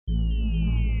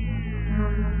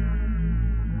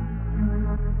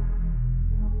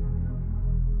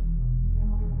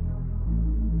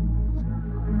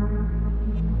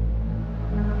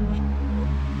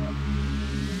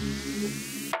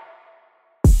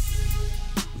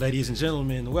Ladies and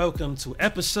gentlemen, welcome to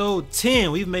episode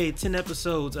 10. We've made 10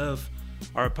 episodes of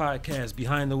our podcast,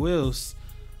 Behind the Wheels.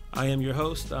 I am your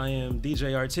host. I am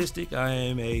DJ Artistic. I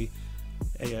am a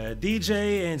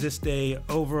DJ and just a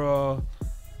overall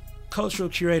cultural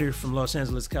curator from Los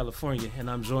Angeles, California. And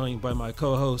I'm joined by my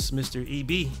co-host, Mr.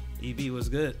 EB. EB, what's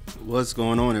good? What's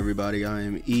going on, everybody? I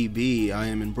am EB. I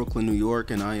am in Brooklyn, New York,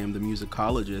 and I am the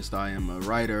musicologist. I am a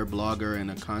writer, blogger,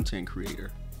 and a content creator.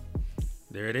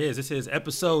 There it is. This is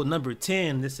episode number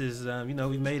 10. This is,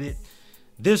 we made it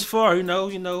this far, 10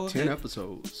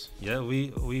 episodes. Yeah,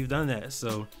 we've done that.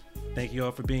 So thank you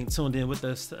all for being tuned in with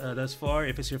us thus far.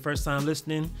 If it's your first time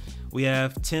listening, we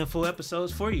have 10 full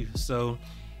episodes for you. So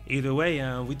either way,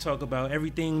 we talk about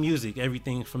everything music,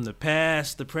 everything from the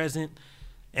past, the present,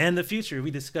 and the future.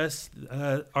 We discuss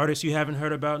artists you haven't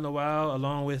heard about in a while,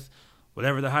 along with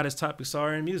whatever the hottest topics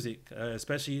are in music,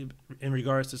 especially in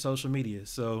regards to social media.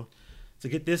 So to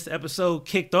get this episode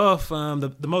kicked off,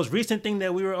 the most recent thing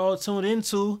that we were all tuned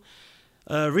into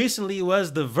recently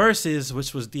was the Verzuz,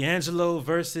 which was D'Angelo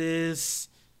versus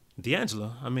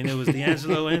D'Angelo. I mean, it was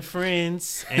D'Angelo and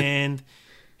friends, and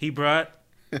he brought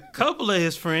a couple of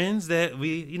his friends that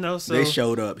so they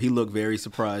showed up. He looked very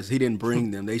surprised. He didn't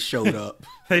bring them. They showed up.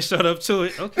 They showed up to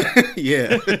it. Okay.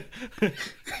 Yeah.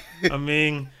 I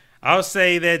mean, I'll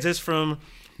say that just from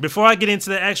before I get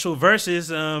into the actual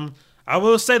Verzuz, I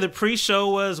will say the pre-show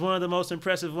was one of the most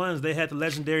impressive ones. They had the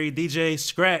legendary DJ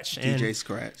Scratch. DJ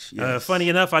Scratch, yes. Funny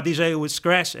enough, I DJed with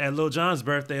Scratch at Lil Jon's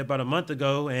birthday about a month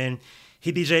ago, and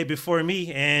he DJed before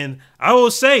me. And I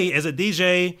will say, as a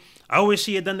DJ, I wish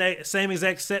he had done that same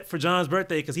exact set for Jon's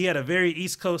birthday, because he had a very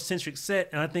East Coast-centric set.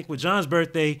 And I think with Jon's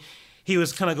birthday, he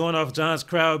was kind of going off Jon's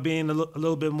crowd being a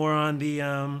little bit more on the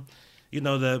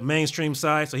the mainstream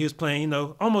side. So he was playing,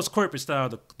 almost corporate style,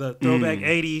 the throwback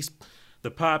 80s, the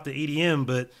pop, the EDM.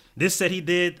 But this set he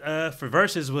did for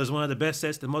Verzuz was one of the best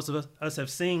sets that most of us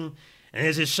have seen. And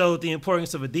it just showed the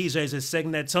importance of a DJ just setting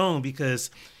that tone,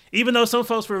 because even though some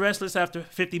folks were restless after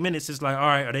 50 minutes, it's like, all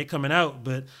right, are they coming out?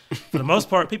 But for the most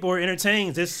part, people were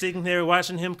entertained just sitting there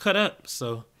watching him cut up.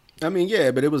 So, I mean, yeah,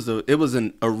 but it was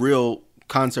a real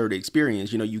concert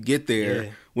experience. You get there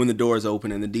when the doors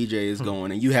open and the DJ is going,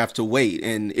 and you have to wait.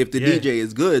 And if the DJ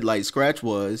is good, like Scratch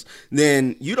was,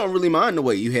 then you don't really mind the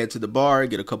wait. You head to the bar,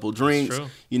 get a couple drinks,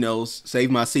 save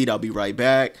my seat, I'll be right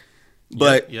back.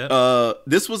 But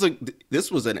this was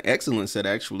an excellent set,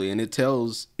 actually, and it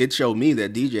showed me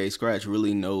that DJ Scratch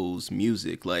really knows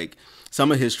music. Like some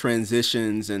of his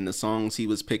transitions and the songs he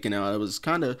was picking out, I was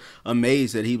kind of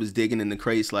amazed that he was digging in the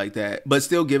crates like that, but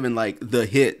still giving like the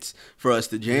hits for us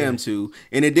to jam to.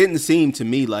 And it didn't seem to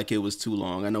me like it was too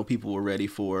long. I know people were ready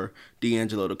for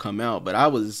D'Angelo to come out, but I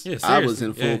was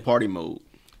in full party mode.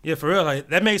 Yeah, for real. Like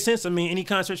that made sense. I mean, any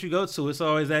concert you go to, it's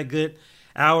always that good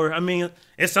hour. I mean,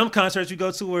 it's some concerts you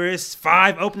go to where it's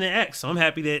 5 opening acts. So I'm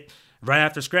happy that right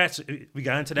after Scratch, we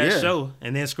got into that show,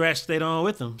 and then Scratch stayed on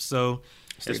with them. So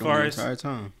as far as the entire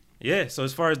time. Yeah, so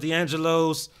as far as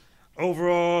D'Angelo's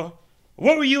overall,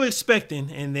 what were you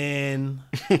expecting? And then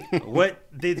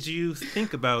what did you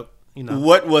think about,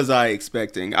 What was I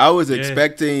expecting? I was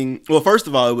expecting, well, first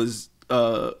of all, it was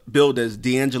billed as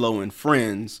D'Angelo and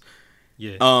Friends.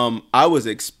 Yeah. I was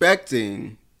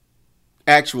expecting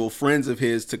actual friends of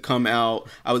his to come out.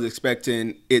 I was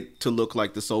expecting it to look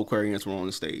like the Soulquarians were on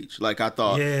the stage. Like I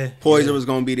thought Poison was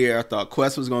going to be there. I thought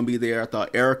Quest was going to be there. I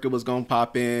thought Erica was going to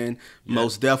pop in.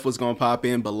 Mos Def was going to pop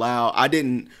in. Bilal.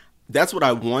 That's what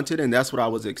I wanted, and that's what I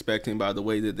was expecting by the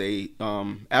way that they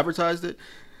advertised it.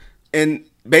 And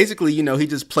basically, he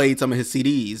just played some of his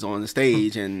CDs on the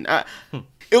stage, and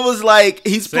it was like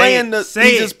he's playing the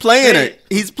CDs,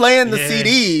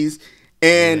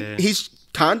 and he's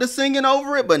kind of singing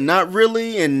over it, but not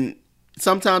really. And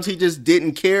sometimes he just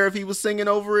didn't care if he was singing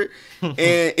over it. And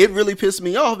it really pissed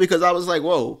me off, because I was like,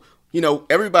 whoa,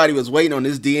 everybody was waiting on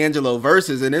this D'Angelo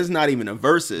Verzuz, and it's not even a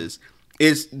Verzuz.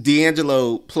 It's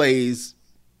D'Angelo plays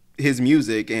his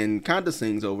music and kind of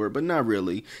sings over it, but not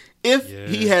really. If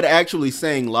he had actually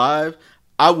sang live,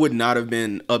 I would not have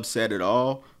been upset at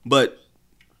all. But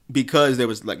because there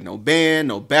was like no band,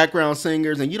 no background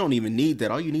singers, and you don't even need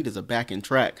that. All you need is a backing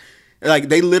track. Like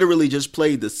they literally just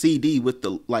played the CD with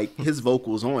his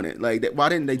vocals on it. Like why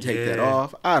didn't they take that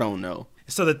off? I don't know.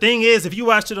 So the thing is, if you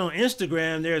watch it on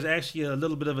Instagram, there's actually a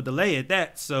little bit of a delay at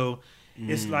that. So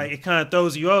it's like it kind of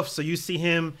throws you off. So you see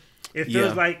him, it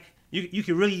feels like you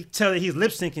can really tell that he's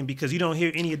lip syncing, because you don't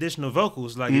hear any additional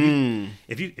vocals. Like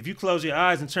if you close your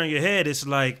eyes and turn your head, it's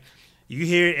like you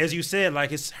hear it, as you said,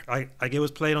 like it's like it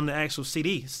was played on the actual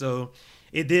CD. So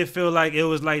it did feel like it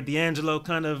was like D'Angelo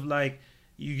kind of like,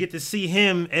 you get to see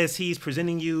him as he's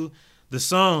presenting you the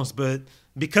songs, but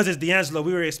because it's D'Angelo,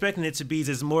 we were expecting it to be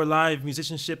just more live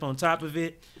musicianship on top of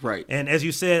it. Right. And as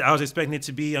you said, I was expecting it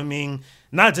to be,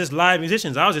 not just live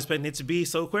musicians. I was expecting it to be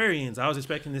Soulquarians. I was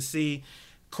expecting to see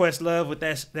Questlove with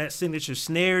that signature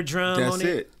snare drum on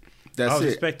it. That's it. I was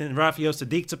expecting Raphael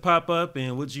Sadiq to pop up,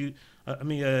 and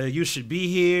You Should Be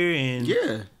Here,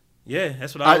 and yeah,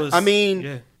 that's what I was.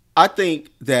 I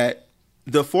think that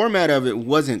the format of it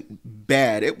wasn't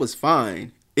bad. It was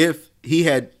fine if he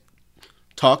had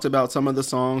talked about some of the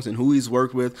songs and who he's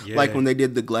worked with, like when they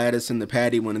did the Gladys and the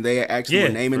Patty, when they actually were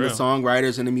naming the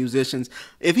songwriters and the musicians.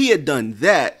 If he had done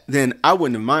that, then I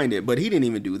wouldn't have minded. But he didn't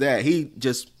even do that. He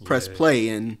just pressed play,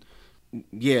 and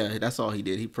that's all he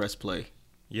did. He pressed play.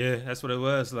 Yeah, that's what it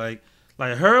was. Like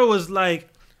her was like,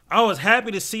 I was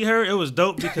happy to see her. It was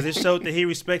dope because it showed that he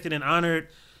respected and honored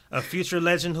a future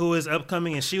legend who is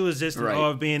upcoming, and she was just in awe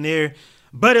of being there.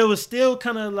 But it was still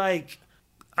kind of like,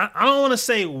 I don't want to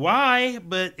say why,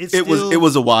 but it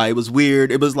was a why. It was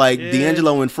weird. It was like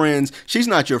D'Angelo and Friends. She's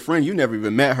not your friend. You never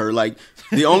even met her. Like,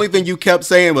 the only thing you kept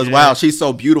saying was, "Wow, she's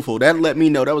so beautiful." That let me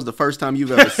know that was the first time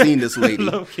you've ever seen this lady.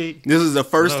 This is the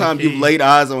first time you've laid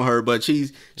eyes on her. But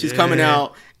she's coming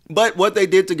out. But what they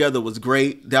did together was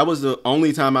great. That was the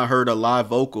only time I heard a live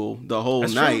vocal the whole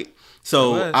night. True.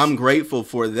 So I'm grateful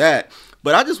for that.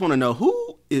 But I just want to know,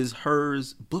 who is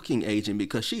hers booking agent,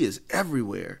 because she is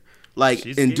everywhere. Like,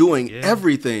 and doing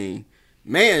everything.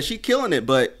 Man, she killing it,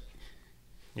 but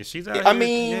she's out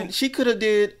here. She could have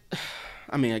did,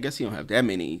 I guess he don't have that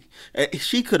many.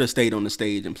 She could have stayed on the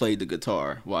stage and played the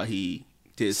guitar while he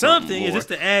did something more. Just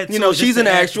to add to she's an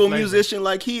actual musician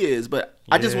like he is, but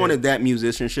I just wanted that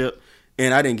musicianship,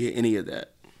 and I didn't get any of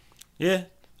that. Yeah,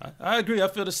 I agree. I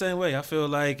feel the same way. I feel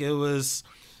like it was,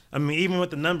 even with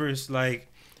the numbers, like,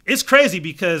 it's crazy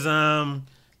because,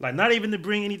 like, not even to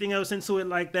bring anything else into it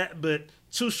like that, but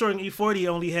Too Short and E40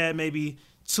 only had maybe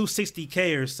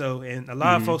 260K or so, and a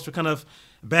lot of folks were kind of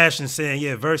bashing, saying,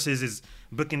 Verzuz is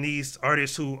booking these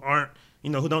artists who aren't,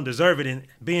 who don't deserve it, and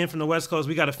being from the West Coast,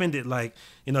 we got offended. Like,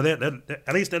 they're,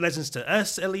 at least they're legends to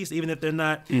us, at least, even if they're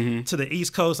not to the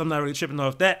East Coast. I'm not really tripping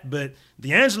off that, but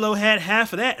D'Angelo had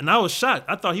half of that, and I was shocked.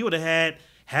 I thought he would have had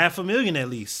 $500,000 at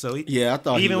least. So I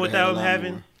thought even without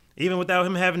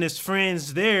him having his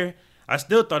friends there, I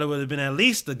still thought it would have been at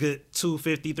least a good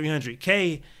 250,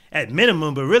 300K at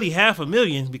minimum, but really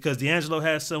 $500,000 because D'Angelo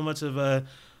has so much of a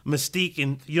mystique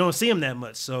and you don't see him that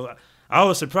much. So I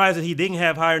was surprised that he didn't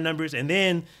have higher numbers. And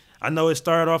then I know it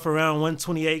started off around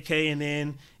 128K and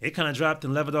then it kind of dropped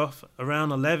and leveled off around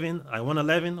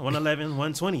 111,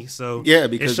 120. So yeah,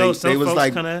 because they was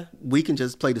like, we can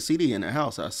just play the CD in the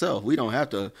house ourselves. We don't have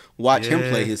to watch him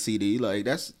play his CD. Like,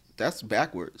 that's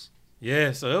backwards.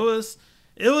 Yeah, so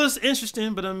it was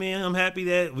interesting, but I'm happy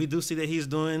that we do see that he's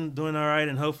doing all right,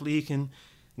 and hopefully he can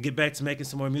get back to making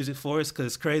some more music for us.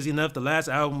 Because crazy enough, the last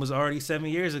album was already 7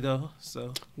 years ago.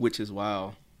 So which is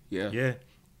wild. Yeah,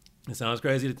 it sounds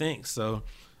crazy to think. So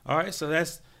all right, so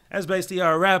that's basically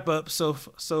our wrap up. So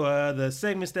the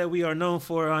segments that we are known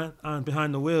for on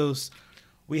Behind the Wheels,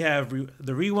 we have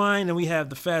the rewind and we have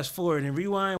the fast forward. And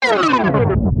rewind,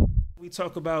 we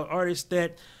talk about artists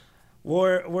that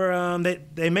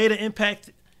they made an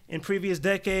impact in previous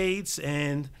decades,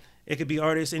 and it could be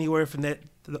artists anywhere from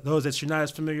those that you're not as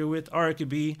familiar with, or it could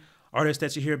be artists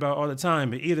that you hear about all the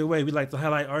time. But either way, we like to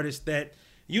highlight artists that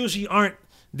usually aren't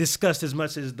discussed as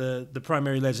much as the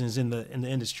primary legends in the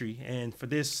industry. And for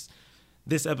this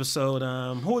episode,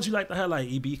 who would you like to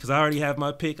highlight, EB? Because I already have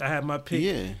my pick. I have my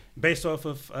pick based off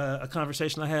of a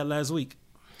conversation I had last week.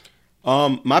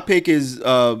 My pick is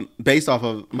based off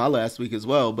of my last week as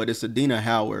well, but it's Adina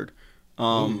Howard.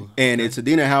 And it's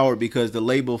Adina Howard because the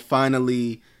label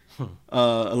finally,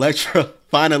 Elektra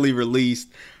finally released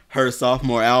her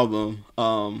sophomore album,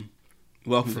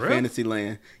 Welcome to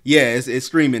Fantasyland. Yeah, it's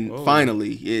streaming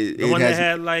finally. The one that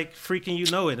had like Freaking You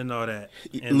Know It and all that.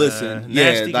 And, listen,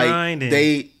 Nasty like Grind and,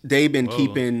 they've been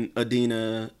keeping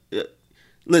Adina.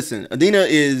 Listen, Adina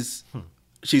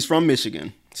she's from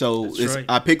Michigan. So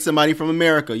I picked somebody from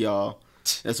America, y'all.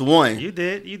 That's one. You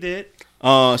did.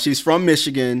 She's from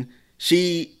Michigan.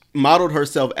 She modeled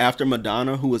herself after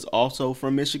Madonna, who is also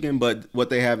from Michigan. But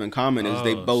what they have in common is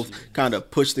they both kind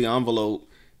of push the envelope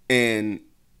and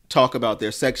talk about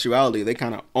their sexuality. They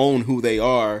kind of own who they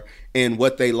are and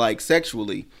what they like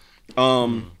sexually.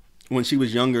 When she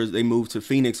was younger, they moved to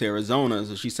Phoenix, Arizona.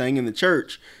 So she sang in the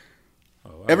church. Oh,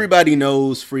 wow. Everybody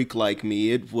knows Freak Like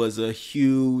Me. It was a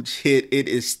huge hit. It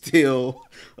is still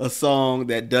a song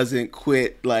that doesn't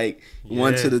quit. Like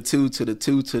 1 to the 2 to the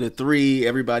 2 to the 3.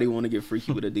 Everybody want to get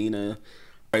freaky with Adina.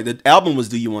 Right, the album was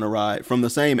Do You Want to Ride? From the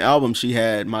same album, she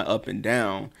had My Up and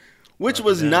Down, which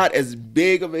was not as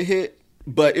big of a hit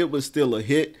but it was still a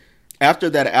hit. After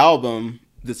that album,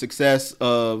 the success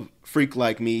of Freak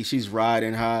Like Me, she's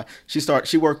riding high.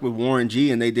 She worked with Warren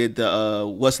G, and they did the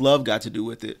What's Love Got to Do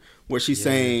with It, where she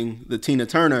sang the Tina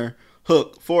Turner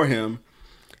hook for him.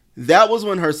 That was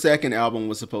when her second album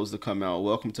was supposed to come out,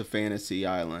 Welcome to Fantasy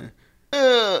Island.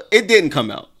 It didn't come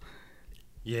out.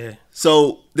 Yeah.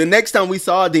 So the next time we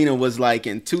saw Dina was like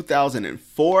in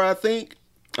 2004, I think.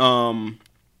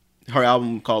 Her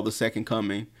album called The Second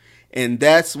Coming. And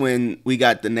that's when we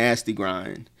got the Nasty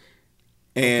Grind.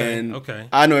 And okay.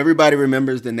 I know everybody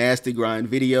remembers the Nasty Grind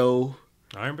video.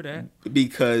 I remember that.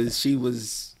 Because she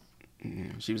was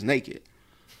naked.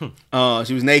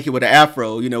 She was naked with an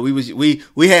afro. You know,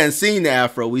 we hadn't seen the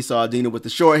afro. We saw Dina with the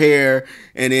short hair,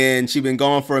 and then she been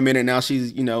gone for a minute. Now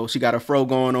she's, you know, she got a fro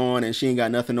going on, and she ain't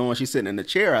got nothing on. She's sitting in the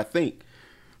chair, I think.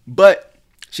 But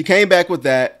she came back with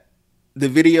that. The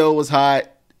video was hot.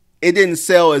 It didn't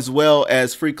sell as well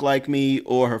as Freak Like Me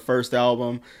or her first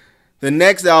album. The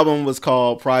next album was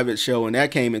called Private Show, and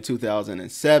that came in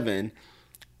 2007.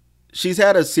 She's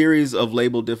had a series of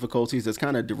label difficulties that's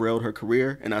kind of derailed her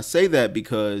career. And I say that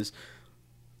because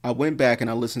I went back and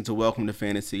I listened to Welcome to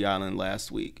Fantasy Island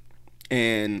last week.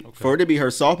 And for it to be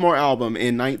her sophomore album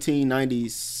in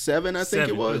 1997, I think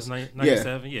it was.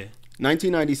 97, yeah.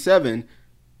 1997,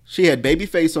 she had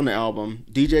Babyface on the album,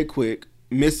 DJ Quick,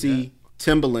 Missy,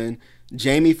 Timbaland,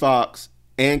 Jamie Foxx,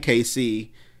 and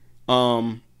KC.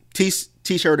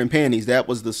 T-shirt and Panties, that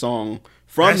was the song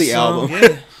from the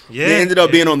album. They ended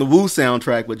up being on the Woo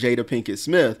soundtrack with Jada Pinkett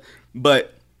Smith.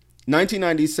 But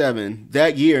 1997,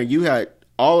 that year, you had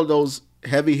all of those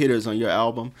heavy hitters on your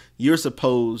album. You're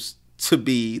supposed to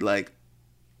be like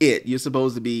it. You're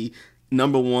supposed to be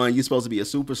number one. You're supposed to be a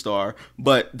superstar.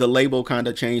 But the label kind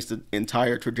of changed the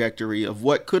entire trajectory of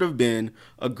what could have been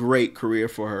a great career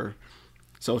for her.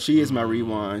 So she is my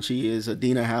rewind. She is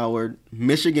Adina Howard,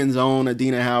 Michigan's own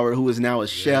Adina Howard, who is now a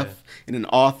chef and an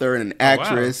author and an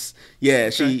actress. Wow. Yeah,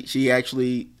 she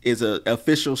actually is an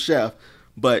official chef.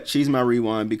 But she's my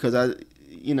rewind because I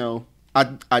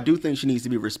do think she needs to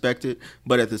be respected.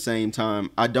 But at the same time,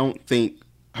 I don't think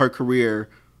her career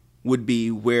would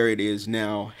be where it is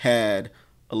now had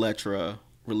Elektra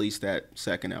released that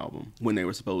second album when they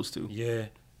were supposed to. Yeah,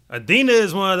 Adina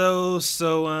is one of those.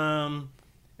 So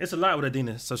it's a lot with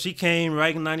Adina. So she came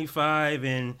right in 95,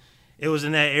 and it was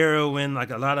in that era when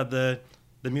like a lot of the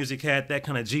music had that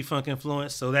kind of G-Funk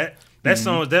influence. So that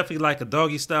song was definitely like a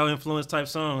Doggystyle influence type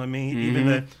song. I mean, even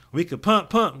the We Could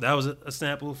Pump, that was a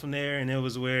sample from there, and it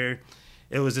was where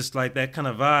it was just like that kind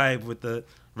of vibe with the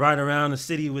ride around the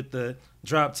city with the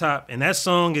drop top. And that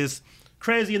song is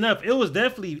crazy enough. It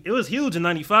was huge in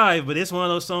 95, but it's one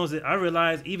of those songs that I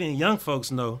realize even young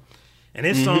folks know. And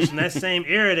it's songs from that same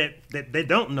era that they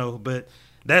don't know, but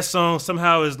that song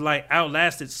somehow is like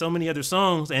outlasted so many other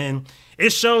songs, and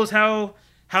it shows how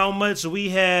much we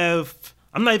have.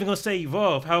 I'm not even gonna say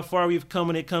evolved, how far we've come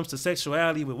when it comes to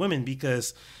sexuality with women,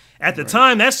 because at the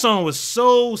time that song was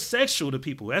so sexual to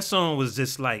people. That song was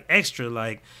just like extra,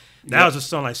 like that was a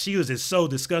song like she was just so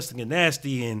disgusting and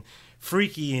nasty and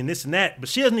freaky and this and that, but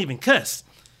she doesn't even cuss.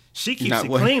 She keeps it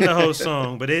clean the whole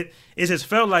song, but it just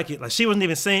felt like it. Like she wasn't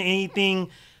even saying anything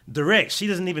direct. She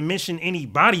doesn't even mention any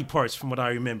body parts from what I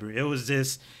remember. It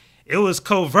was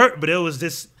covert, but it was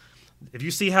just, if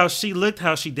you see how she looked,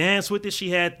 how she danced with it, she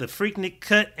had the Freaknik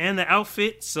cut and the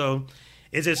outfit. So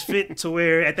it just fit to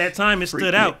where at that time it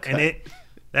stood out. Cut. And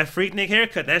that Freaknik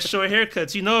haircut, that short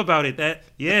haircut, you know about it.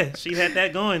 She had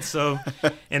that going. So,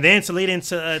 and then to lead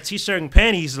into T-shirt and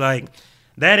Panties, like,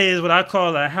 that is what I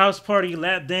call a house party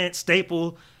lap dance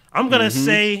staple. I'm going to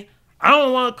say, I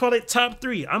don't want to call it top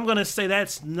 3. I'm going to say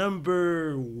that's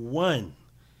number 1.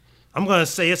 I'm going to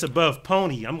say it's above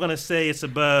Pony. I'm going to say it's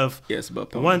above, above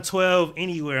Pony. 112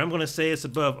 Anywhere. I'm going to say it's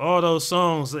above all those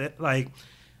songs. That, like,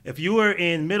 if you were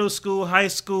in middle school, high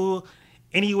school,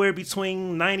 anywhere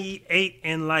between 98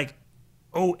 and like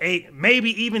 08,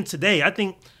 maybe even today. I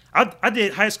think I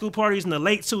did high school parties in the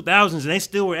late 2000s, and they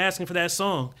still were asking for that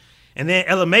song. And then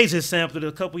Ella May just sampled it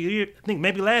a couple years, I think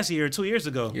maybe last year or 2 years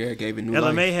ago. Yeah, gave it new life.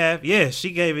 Ella May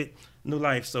she gave it new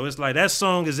life. So it's like that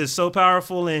song is just so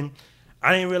powerful, and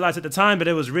I didn't realize at the time that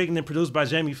it was written and produced by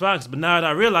Jamie Foxx, but now that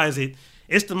I realize it,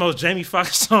 it's the most Jamie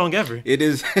Foxx song ever. It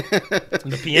is.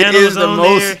 The piano it is the on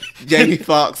most there. Jamie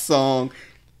Foxx song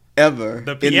ever in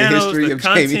the history of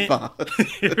Jamie Foxx.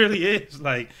 It really is.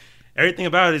 Like, everything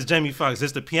about it is Jamie Foxx.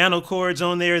 Just the piano chords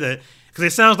on there, because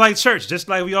it sounds like church, just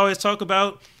like we always talk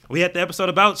about. We had the episode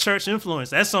about church influence.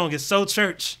 That song is so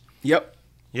church. Yep.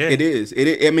 Yeah. It is.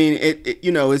 I mean,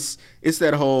 it's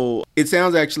that whole. It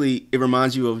sounds actually. It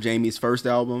reminds you of Jamie's first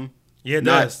album. Yeah, it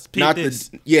does.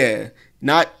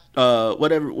 Not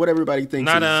what everybody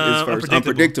thinks Not is first.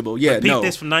 Unpredictable. Yeah, Repeat no.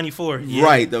 this from '94. Yeah.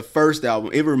 Right, the first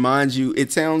album. It reminds you.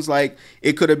 It sounds like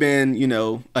it could have been,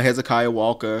 a Hezekiah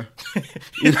Walker,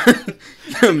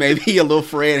 maybe a little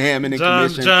Fred Hammond in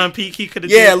commission. John P. Key could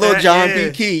have. Yeah, a little John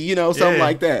P. Key. Something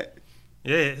like that.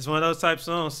 Yeah, it's one of those type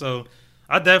songs. So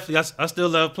I still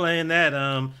love playing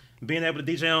that. Being able to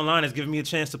DJ online has given me a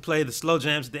chance to play the slow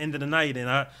jams at the end of the night, and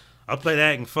I'll play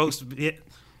that, and folks,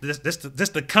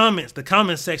 just the comments, the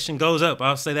comment section goes up.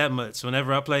 I'll say that much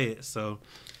whenever I play it. So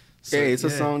it's a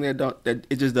song that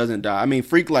it just doesn't die. I mean,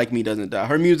 Freak Like Me doesn't die.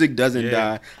 Her music doesn't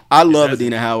die. I love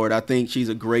Adina Howard. I think she's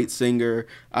a great singer.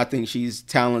 I think she's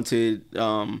talented.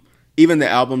 Even the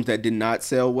albums that did not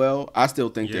sell well, I still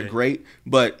think they're great.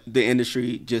 But the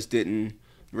industry just didn't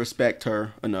respect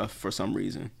her enough for some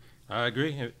reason. I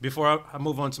agree. Before I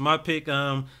move on to my pick,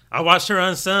 I watched her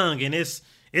Unsung, and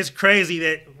it's crazy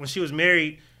that when she was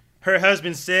married, her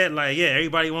husband said, like, yeah,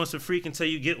 everybody wants a freak until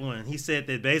you get one. He said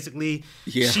that basically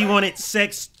she wanted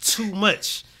sex too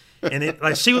much. And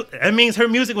that means her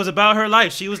music was about her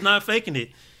life. She was not faking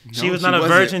it. She was not a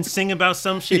virgin singing about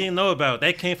something she didn't know about.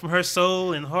 That came from her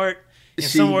soul and heart and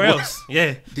somewhere else.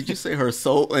 Yeah. Did you say her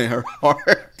soul and her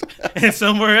heart? And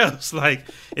somewhere else. Like,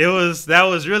 that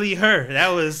was really her. That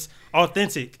was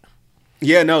authentic.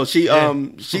 Yeah, no, she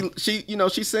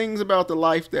sings about the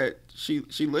life that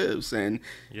she lives, and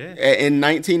in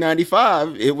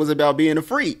 1995 it was about being a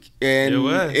freak, and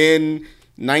in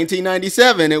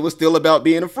 1997 it was still about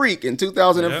being a freak. In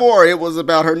 2004 it was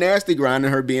about her nasty grind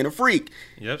and her being a freak.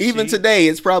 Even today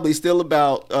it's probably still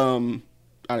about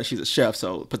she's a chef,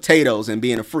 so potatoes and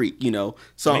being a freak,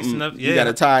 something you got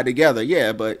to tie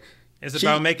together. But it's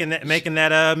about making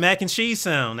that mac and cheese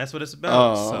sound. That's what it's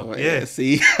about. Oh, so,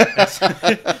 see, that's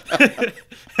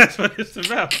what it's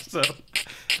about.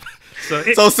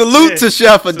 So salute to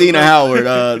Chef Adina Howard.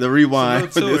 The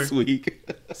rewind for this week.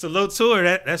 Salute to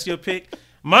her. That's your pick.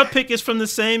 My pick is from the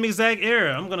same exact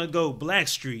era. I'm gonna go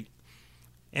Blackstreet,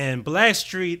 and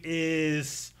Blackstreet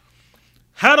is,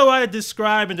 how do I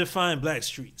describe and define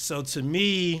Blackstreet? So to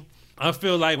me, I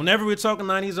feel like whenever we're talking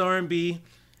 90s R&B,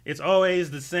 it's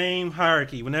always the same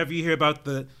hierarchy. Whenever you hear about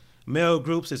the male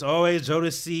groups, it's always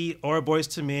Jodeci or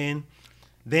Boyz II Men.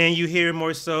 Then you hear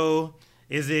more so,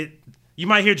 you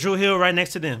might hear Drew Hill right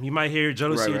next to them. You might hear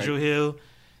Jodeci or Drew Hill.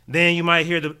 Then you might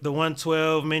hear the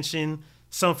 112 mentioned.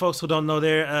 Some folks who don't know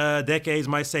their decades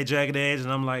might say Jagged Edge,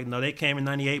 and I'm like, no, they came in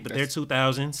 98, but they're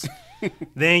 2000s.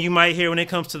 Then you might hear, when it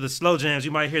comes to the slow jams,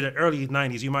 you might hear the early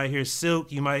 90s. You might hear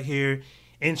Silk. You might hear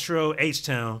Intro,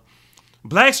 H-Town.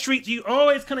 Blackstreet, you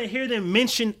always kind of hear them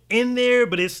mentioned in there,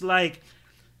 but it's like,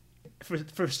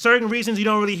 for certain reasons, you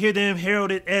don't really hear them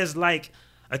heralded as like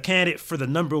a candidate for the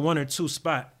number 1 or 2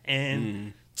 spot.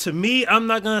 And to me, I'm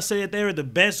not going to say that they were the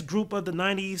best group of the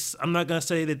 90s. I'm not going to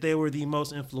say that they were the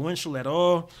most influential at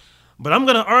all. But I'm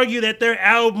going to argue that their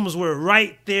albums were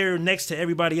right there next to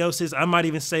everybody else's. I might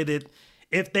even say that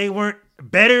if they weren't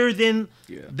better than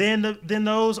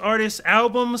those artists'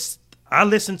 albums, I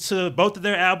listened to both of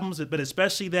their albums, but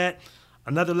especially that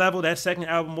Another Level, that second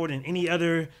album, more than any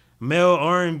other male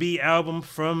R&B album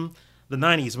from the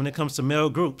 90s when it comes to male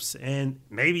groups, and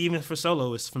maybe even for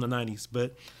soloists from the 90s,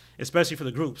 but especially for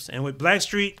the groups. And with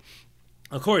Blackstreet,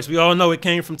 of course, we all know it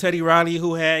came from Teddy Riley,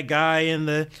 who had Guy in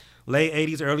the late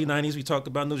 80s, early 90s. We talked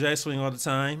about New Jack Swing all the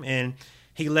time, and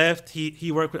he left.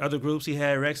 He worked with other groups. He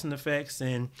had Rex and Effects,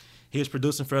 and he was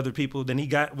producing for other people. Then he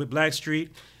got with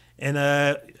Blackstreet, and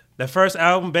the first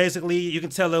album, basically, you can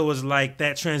tell it was like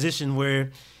that transition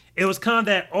where it was kind of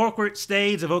that awkward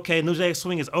stage of, okay, New Jack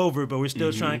Swing is over, but we're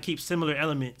still trying to keep similar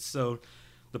elements. So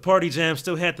the party jam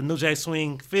still had the New Jack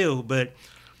Swing feel, but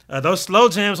those slow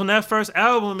jams on that first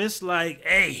album, it's like,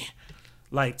 hey,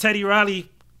 like Teddy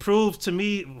Riley proved to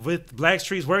me with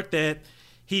Blackstreet's work that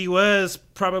he was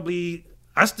probably,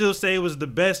 I still say, was the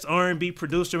best R&B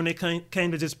producer when it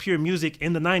came to just pure music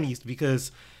in the 90s,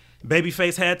 because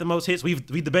Babyface had the most hits. We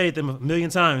debated them a million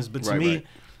times, but to me,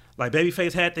 like,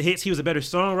 Babyface had the hits. He was a better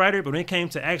songwriter, but when it came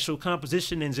to actual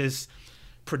composition and just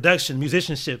production,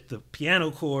 musicianship, the piano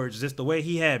chords, just the way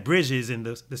he had bridges and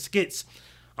the skits,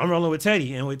 I'm rolling with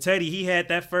Teddy. And with Teddy, he had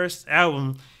that first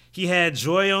album. He had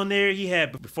Joy on there. He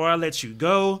had Before I Let You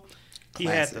Go. He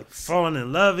had the Falling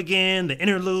in Love Again, the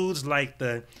interludes, like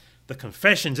the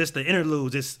Confession, just the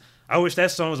interludes. I wish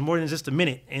that song was more than just a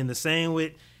minute. And the same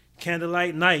with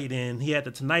Candlelight Night. And he had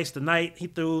the Tonight's the Night. He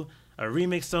threw a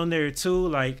remix on there too.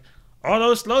 Like, all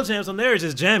those slow jams on there is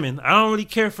just jamming. I don't really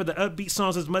care for the upbeat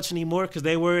songs as much anymore because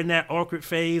they were in that awkward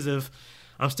phase of,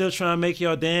 I'm still trying to make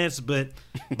y'all dance, but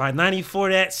by 94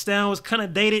 that sound was kind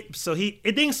of dated. So it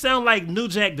didn't sound like New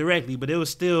Jack directly, but it was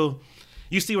still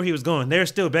you see where he was going. They're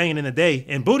still banging in the day.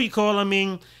 And Booty Call, I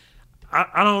mean,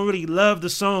 I don't really love the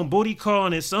song Booty Call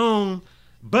on its own,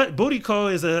 but Booty Call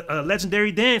is a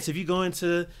legendary dance if you go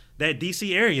into that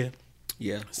DC area.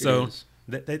 Yeah. So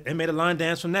they made a line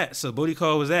dance from that. So Booty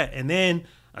Call was that. And then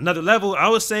another level, I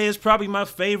would say, is probably my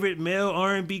favorite male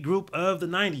R&B group of the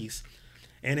 90s.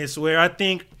 And it's where I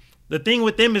think the thing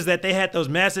with them is that they had those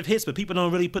massive hits, but people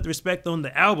don't really put the respect on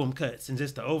the album cuts and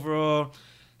just the overall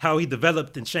how he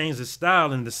developed and changed his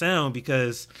style and the sound,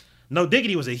 because No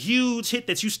Diggity was a huge hit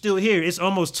that you still hear. It's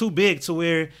almost too big to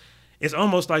where it's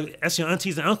almost like that's your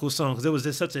aunties and uncles song, because it was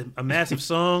just such a massive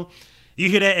song. You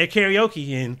hear that at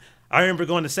karaoke, and I remember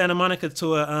going to Santa Monica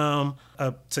to a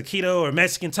taquito or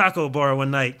Mexican taco bar one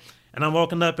night, and I'm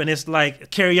walking up and it's like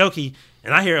karaoke,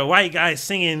 and I hear a white guy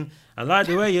singing "I like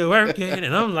the way you work it,"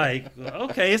 and I'm like,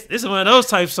 okay, this is one of those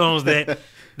type songs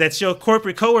that your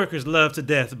corporate coworkers love to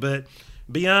death. But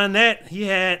beyond that,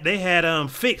 they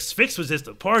had Fix. Fix was just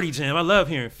a party jam. I love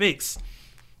hearing Fix.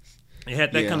 It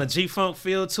had that kind of G-funk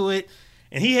feel to it.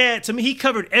 And he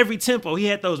covered every tempo. He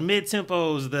had those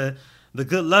mid-tempos, the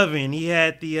Good Loving. He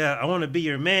had the I Want to Be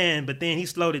Your Man, but then he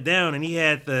slowed it down, and he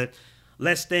had the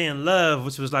Let's Stay in Love,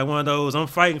 which was like one of those, I'm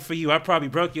fighting for you. I probably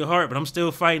broke your heart, but I'm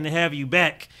still fighting to have you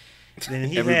back. Then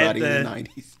he Everybody had in the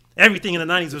 90s. Everything in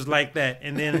the 90s was like that.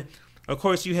 And then, of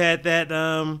course, you had that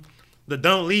the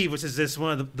Don't Leave, which is just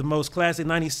one of the most classic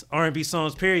 90s R&B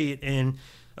songs, period. And,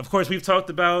 of course, we've talked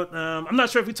about, I'm not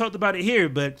sure if we talked about it here,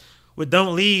 but with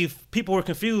Don't Leave, people were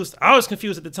confused. I was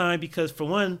confused at the time because, for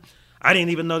one, I didn't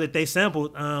even know that they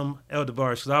sampled El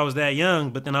DeBarge because I was that young.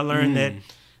 But then I learned that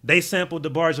they sampled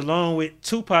DeBarge along with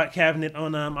Tupac having it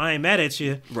on I Ain't Mad At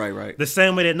You. Right. The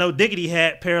same way that No Diggity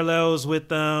had parallels with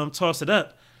Toss It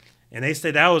Up. And they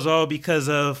said that was all because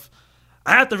of,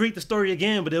 I have to read the story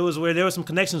again, but it was where there were some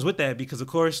connections with that because, of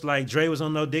course, like Dre was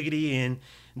on No Diggity and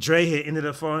Dre had ended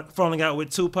up falling out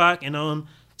with Tupac, and on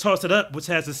Toss It Up, which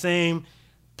has the same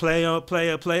play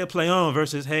on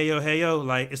versus hey yo,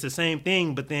 like it's the same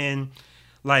thing, but then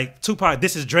like Tupac,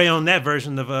 this is Dre on that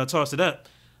version of Toss It Up,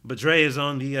 but Dre is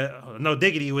on the No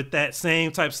Diggity with that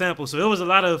same type sample. So it was a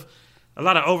lot of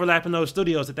overlap in those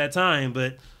studios at that time.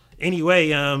 But anyway,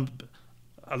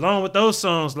 along with those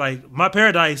songs, like My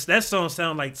Paradise, that song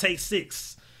sound like Take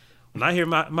 6. When I hear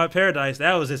My Paradise,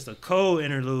 that was just a cold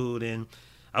interlude, and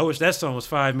I wish that song was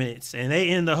 5 minutes. And they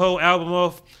end the whole album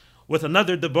off with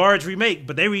another DeBarge remake,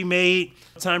 but they remade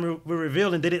Time We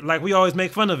Revealed and did it like we always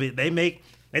make fun of it.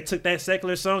 They took that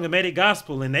secular song and made it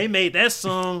gospel, and they made that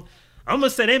song, I'm gonna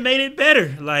say they made it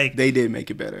better. Like they did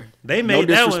make it better. They made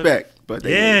no that disrespect, but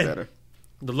they made it better.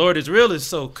 The Lord Is Real is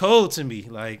so cold to me.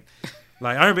 Like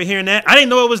I remember hearing that. I didn't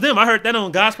know it was them. I heard that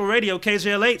on gospel radio,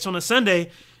 KJLH, on a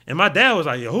Sunday, and my dad was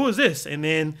like, "Yo, who is this?" And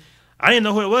then I didn't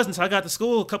know who it was until I got to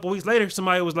school a couple weeks later.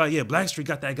 Somebody was like, "Yeah, Blackstreet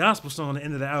got that gospel song at the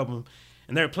end of the album,"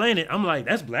 and they're playing it. I'm like,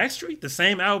 "That's Blackstreet, the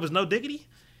same album as No Diggity,"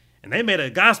 and they made a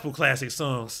gospel classic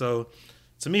song. So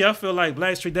to me, I feel like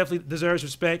Blackstreet definitely deserves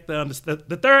respect.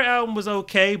 The third album was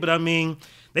okay, but I mean,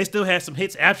 they still had some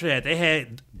hits after that. They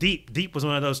had Deep. Deep was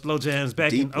one of those slow jams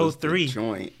back Deep in 03. Was the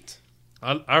joint.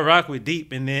 I rock with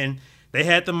Deep, and then they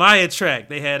had the Maya track.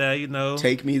 They had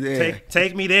Take Me There.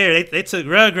 Take Me There. They took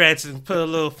Rugrats and put a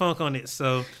little funk on it.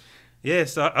 So yeah,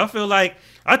 so I feel like,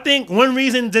 I think one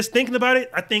reason, just thinking about it,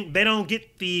 I think they don't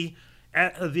get the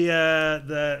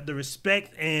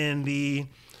respect and the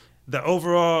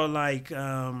overall like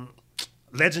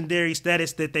legendary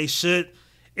status that they should.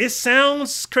 It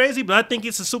sounds crazy, but I think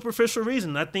it's a superficial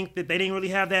reason. I think that they didn't really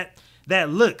have that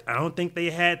look. I don't think they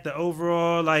had the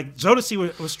overall, like,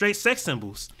 Jodeci was straight sex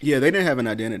symbols. Yeah, they didn't have an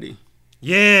identity.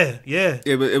 Yeah.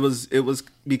 It was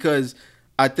because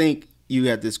I think you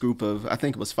had this group of, I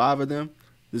think it was 5 of them.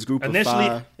 This group initially,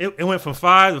 of 5. It went from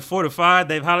 4 to 5.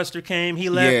 Dave Hollister came. He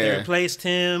left. They replaced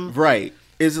him. Right.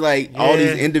 It's like all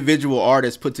these individual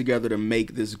artists put together to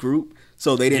make this group,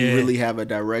 so they didn't really have a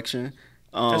direction.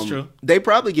 That's true. They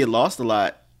probably get lost a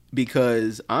lot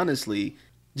because, honestly,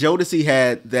 Jodeci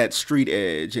had that street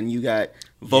edge, and you got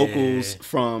vocals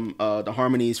from the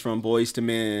harmonies from Boyz II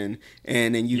Men,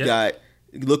 and then you got,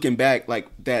 looking back, like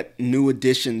that New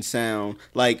Edition sound.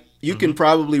 Like, you can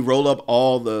probably roll up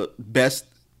all the best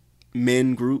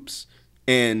men groups,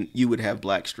 and you would have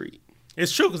Blackstreet.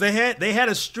 It's true, because they had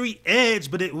a street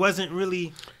edge, but it wasn't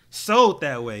really sold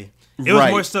that way. It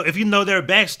was more so, if you know their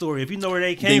backstory, if you know where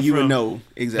they came from, then you would know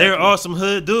exactly. They're awesome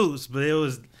hood dudes, but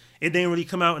it didn't really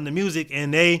come out in the music,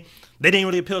 and they didn't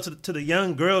really appeal to the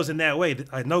young girls in that way.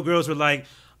 Like, no girls were like,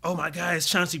 "Oh my God, it's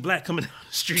Chauncey Black coming down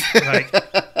the street." Like,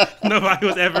 nobody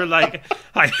was ever like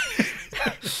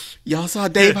Y'all saw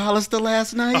Dave Hollister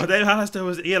last night? Oh, Dave Hollister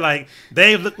was like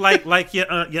Dave looked like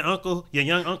your uncle, your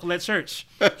young uncle at church.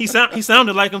 He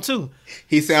sounded like him too.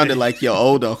 He sounded like your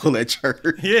old uncle at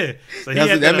church. Yeah, so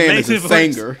that man is a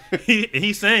singer.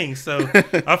 He sang. So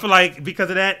I feel like because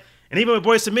of that, and even with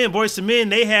Boyz II Men,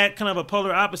 they had kind of a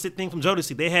polar opposite thing from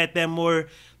Jodeci. They had that more.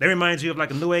 They remind you of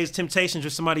like a New Age Temptations or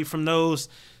somebody from those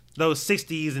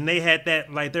 60s, and they had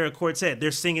that like they're a quartet.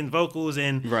 They're singing vocals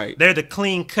and they're the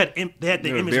clean cut. They had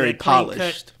the image very that clean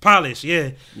polished. cut, polished.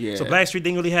 Yeah. So Blackstreet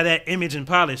didn't really have that image and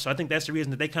polish. So I think that's the reason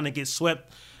that they kind of get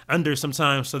swept under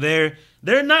sometimes. So they're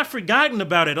not forgotten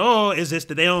about it all. It's just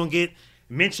that they don't get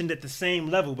mentioned at the same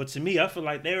level. But to me, I feel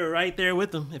like they were right there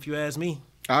with them. If you ask me.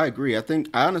 I agree. I think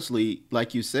honestly,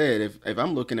 like you said, if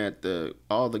I'm looking at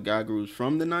all the guy groups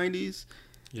from the 90s,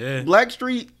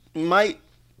 Blackstreet might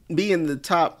be in the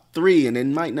top 3, and it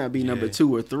might not be number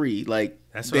 2 or 3. Like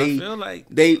that's what I feel like.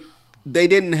 They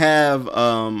didn't have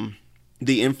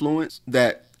the influence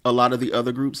that a lot of the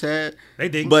other groups had. They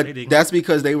didn't. But that's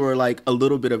because they were like a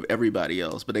little bit of everybody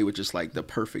else, but they were just like the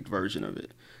perfect version of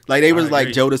it. Like they was like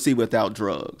Jodeci without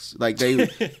drugs. Like they,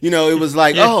 it was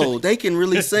like, oh, they can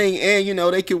really sing,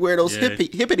 and they can wear those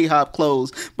hippity hop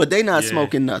clothes, but they not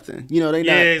smoking nothing.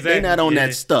 They not on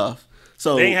that stuff.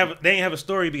 So they ain't have a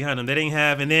story behind them. They didn't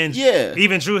have, and then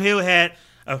even Drew Hill had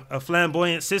a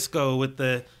flamboyant Cisco with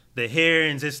the hair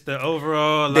and just the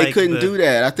overall. They couldn't do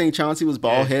that. I think Chauncey was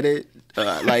bald headed.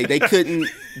 Like they couldn't.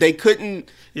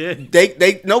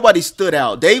 Nobody stood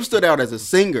out. Dave stood out as a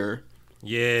singer.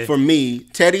 Yeah. For me,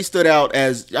 Teddy stood out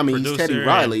as he's Teddy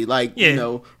Riley,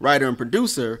 and, writer and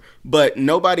producer, but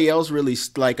nobody else really.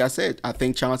 Like I said, I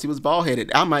think Chauncey was bald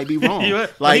headed. I might be wrong. he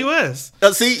was.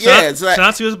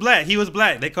 Chauncey was black. He was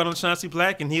black. They called him Chauncey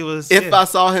Black, and he was. If I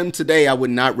saw him today, I would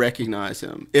not recognize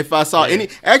him. If I saw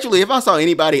if I saw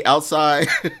anybody outside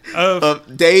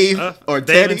of Dave or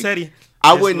Dave and Teddy.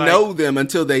 I wouldn't know them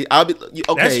until they. Okay,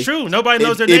 that's true. Nobody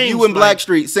knows their names. If you in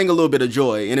Blackstreet, sing a little bit of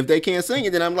Joy, and if they can't sing it,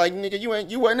 then I'm like, nigga, you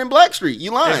wasn't in Blackstreet. You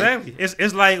lying. Exactly.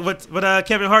 It's like what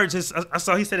Kevin Hart just. I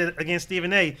saw he said it against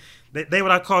Stephen A. They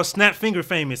what I call snap finger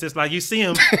famous. It's like you see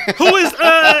him. Who is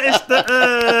It's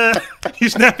the you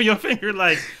snapping your finger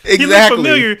like he looked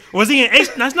familiar. Was he in H?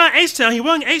 That's not H Town. He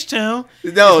wasn't H Town.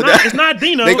 No, it's not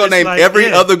Dino. They gonna name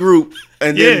every other group,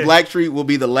 and then Blackstreet will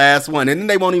be the last one, and then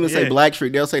they won't even say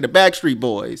Blackstreet. They'll say the Backstreet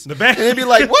Boys. And they'd be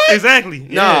like, what? Exactly.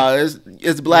 Nah,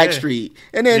 it's Blackstreet.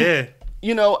 And then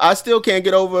I still can't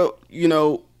get over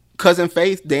Cousin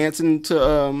Faith dancing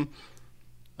to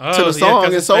the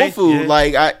song in Soul Food.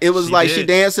 Like it was she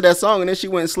danced to that song and then she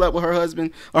went and slept with her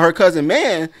husband or her cousin.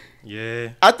 Man,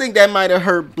 I think that might have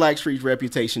hurt Blackstreet's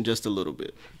reputation just a little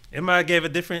bit. It might have gave a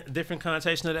different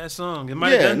connotation to that song. It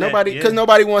might have done because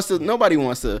nobody wants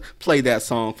to play that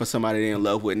song for somebody they're in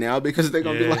love with now because they're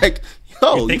gonna be like,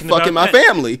 "Yo, you fucking my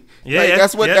family."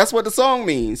 That's what the song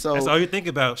means. So that's all you think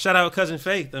about. Shout out Cousin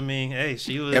Faith. I mean, hey,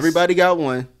 she was. Everybody got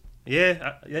one.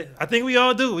 Yeah, I think we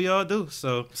all do. We all do.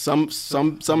 So some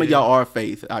of y'all are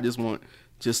Faith. I just want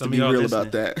to be real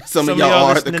about that. Some of y'all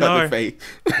are the Cousin Faith.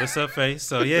 What's up, Faith?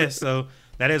 So so.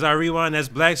 That is our rewind. That's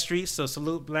Blackstreet. So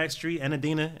salute Blackstreet and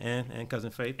Adina and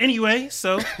Cousin Faith. Anyway,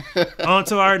 so on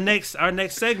to our next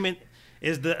segment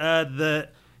is the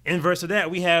inverse of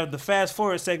that. We have the fast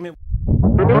forward segment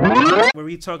where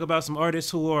we talk about some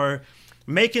artists who are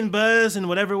making buzz in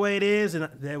whatever way it is and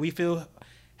that we feel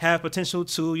have potential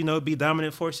to be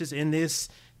dominant forces in this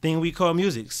thing we call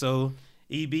music. So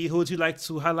EB, who would you like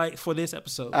to highlight for this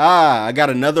episode? I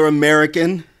got another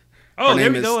American. Oh,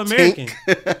 there we go, American.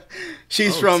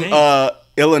 She's from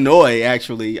Illinois,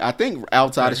 actually. I think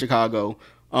outside of Chicago.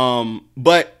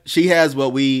 But she has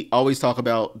what we always talk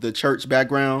about, the church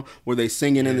background, where they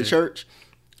singing in the church.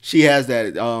 She has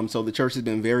that. So the church has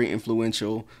been very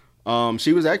influential.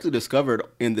 She was actually discovered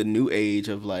in the new age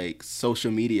of like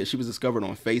social media. She was discovered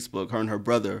on Facebook. Her and her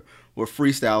brother were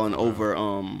freestyling over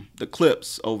the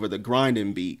clips over the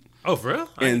grinding beat. Oh, for real?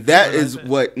 And that is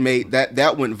what made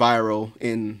that went viral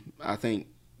in, I think,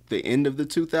 the end of the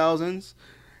 2000s.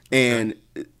 And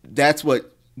that's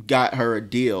what got her a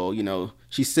deal.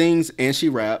 She sings and she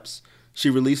raps. She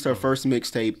released her first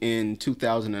mixtape in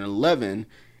 2011.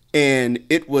 And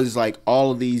it was like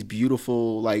all of these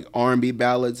beautiful like R&B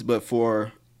ballads, but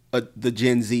for the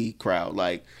Gen Z crowd,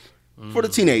 like for the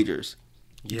teenagers.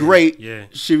 Yeah, great. Yeah.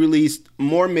 She released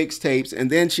more mixtapes,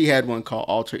 and then she had one called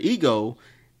Alter Ego.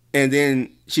 And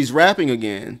then she's rapping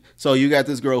again. So you got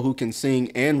this girl who can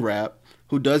sing and rap,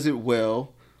 who does it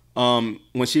well.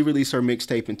 When she released her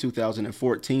mixtape in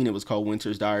 2014, it was called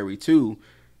Winter's Diary 2.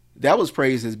 That was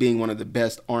praised as being one of the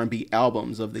best R&B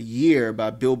albums of the year by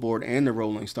Billboard and the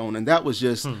Rolling Stone. And that was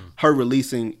just her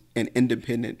releasing an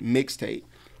independent mixtape.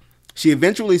 She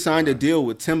eventually signed a deal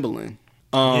with Timbaland.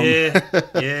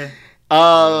 Yeah.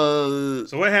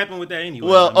 So what happened with that anyway?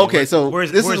 Well, okay, so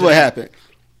this is what happened.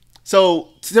 So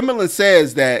Timbaland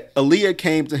says that Aaliyah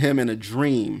came to him in a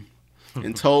dream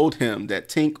and told him that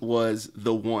Tink was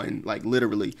the one, like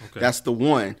literally, that's the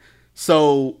one.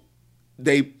 So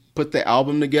they put the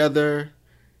album together,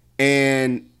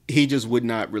 and he just would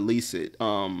not release it.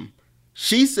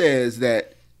 She says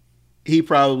that he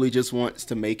probably just wanted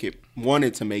to make it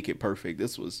perfect.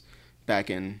 This was back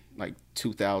in like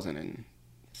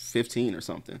 2015 or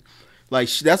something. Like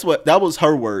that was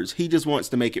her words. He just wants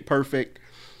to make it perfect.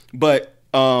 But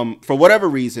for whatever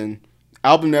reason,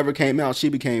 album never came out. She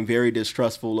became very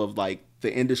distrustful of like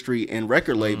the industry and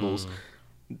record labels.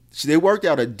 They worked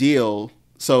out a deal,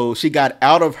 so she got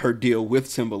out of her deal with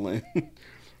Timbaland,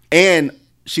 and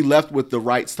she left with the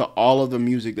rights to all of the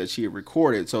music that she had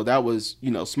recorded. So that was,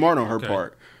 smart on her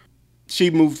part.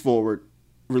 She moved forward,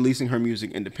 releasing her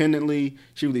music independently.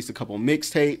 She released a couple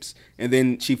mixtapes, and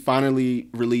then she finally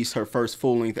released her first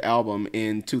full-length album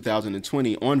in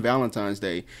 2020 on Valentine's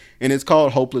Day, and it's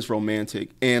called Hopeless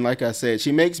Romantic. And like I said,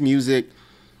 she makes music.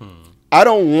 I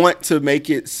don't want to make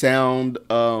it sound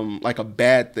like a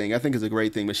bad thing. I think it's a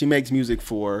great thing, but she makes music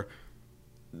for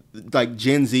like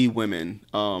Gen Z women,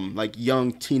 like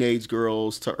young teenage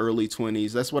girls to early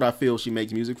 20s. That's what I feel she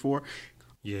makes music for.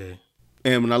 Yeah.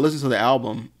 And when I listened to the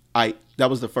album, that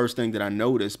was the first thing that I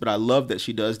noticed. But I love that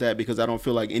she does that because I don't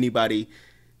feel like anybody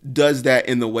does that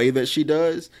in the way that she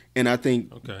does. And I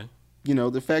think,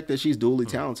 the fact that she's dually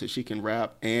talented, she can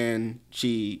rap and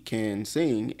she can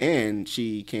sing and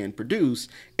she can produce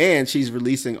and she's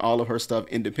releasing all of her stuff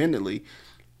independently.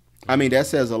 I mean, that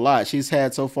says a lot. She's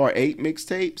had so far 8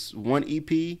 mixtapes, 1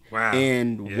 EP,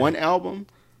 and 1 album.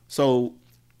 So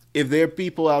if there are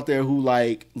people out there who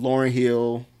like Lauryn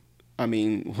Hill,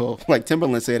 like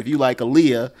Timbaland said, if you like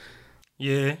Aaliyah,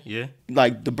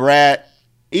 like the Brat,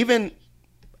 even,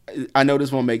 I know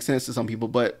this won't make sense to some people,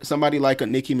 but somebody like a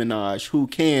Nicki Minaj who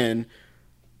can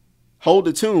hold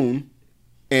a tune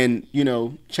and,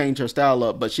 change her style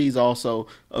up, but she's also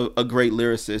a great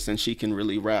lyricist and she can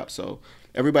really rap. So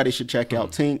everybody should check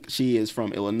out Tink. She is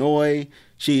from Illinois.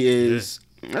 She is,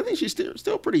 I think she's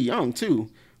still pretty young too.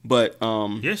 But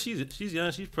she's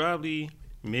young. She's probably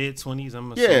mid-20s.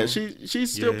 I'm assuming. Yeah,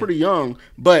 she's still pretty young.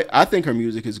 But I think her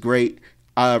music is great.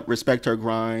 I respect her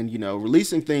grind.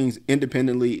 Releasing things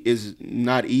independently is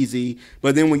not easy.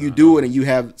 But then when you do it and you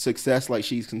have success like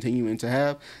she's continuing to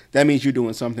have, that means you're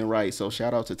doing something right. So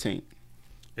shout out to Tink.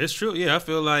 It's true. Yeah, I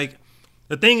feel like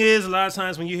the thing is, a lot of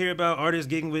times when you hear about artists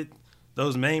getting with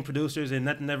those main producers and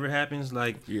nothing ever happens,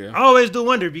 I always do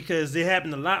wonder because it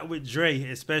happened a lot with Dre,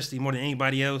 especially more than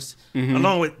anybody else,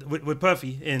 along with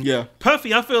Puffy. And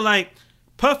Puffy, I feel like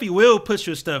Puffy will put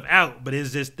your stuff out, but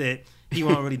it's just that he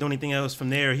won't really do anything else from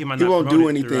there. He won't do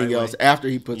anything else after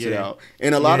he puts it out.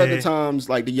 And a lot of the times,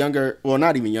 like the younger, well,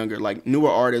 not even younger, like newer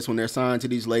artists, when they're signed to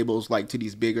these labels, like to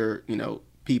these bigger,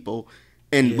 people,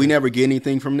 and we never get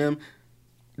anything from them,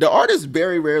 the artists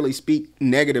very rarely speak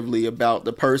negatively about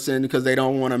the person because they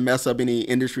don't want to mess up any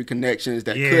industry connections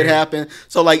that could happen.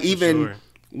 So like even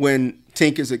when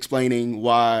Tink is explaining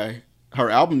why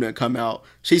her album didn't come out,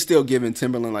 she's still giving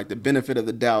Timbaland like the benefit of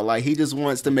the doubt. Like he just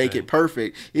wants to make it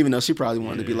perfect, even though she probably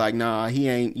wanted to be like, nah, he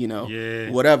ain't,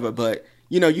 whatever. But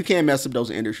you can't mess up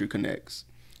those industry connects.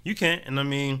 You can't. And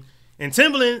and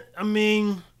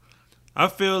Timbaland, I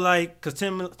feel like, because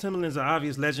Timbaland's an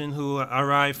obvious legend who I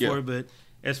ride for, but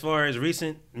as far as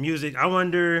recent music, I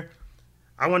wonder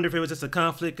if it was just a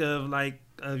conflict of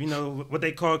what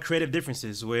they call creative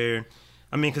differences, where,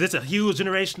 because it's a huge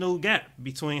generational gap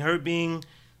between her being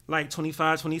like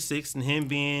 25, 26 and him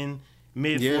being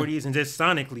mid 40s and just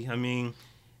sonically.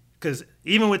 Because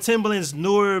even with Timbaland's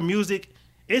newer music,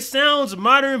 it sounds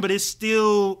modern, but he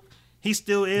still is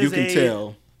you can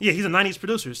tell. Yeah, he's a 90s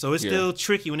producer, so it's still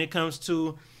tricky when it comes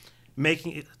to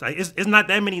making it. Like it's not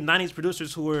that many 90s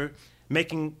producers who were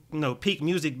making peak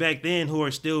music back then who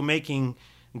are still making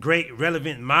great,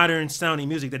 relevant, modern sounding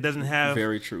music that doesn't have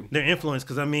their influence.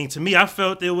 Because to me, I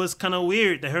felt it was kind of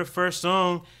weird that her first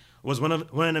song was one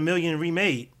in a million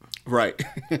remade. Right.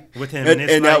 With him.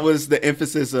 And that was the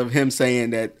emphasis of him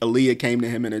saying that Aaliyah came to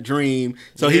him in a dream.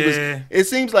 So it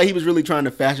seems like he was really trying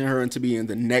to fashion her into being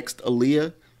the next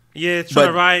Aaliyah. Yeah, trying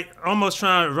to ride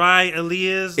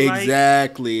Aaliyah's.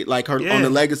 Exactly. Like her on the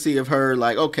legacy of her,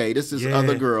 like, okay, this is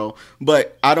other girl.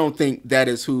 But I don't think that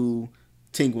is who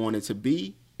Tink wanted to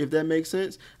be, if that makes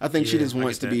sense. I think she just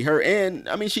wants to be her. And,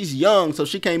 she's young, so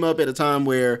she came up at a time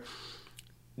where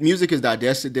music is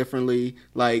digested differently.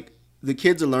 Like, the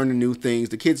kids are learning new things.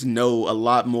 The kids know a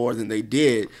lot more than they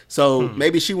did. So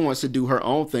maybe she wants to do her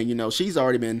own thing. You know, she's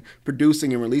already been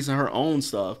producing and releasing her own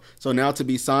stuff. So now to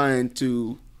be signed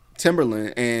to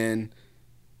Timberland and,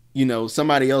 you know,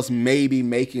 somebody else may be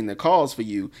making the calls for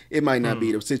you, it might not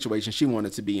be the situation she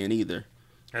wanted to be in either.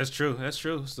 That's true. That's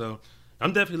true. So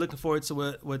I'm definitely looking forward to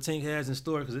what Tink has in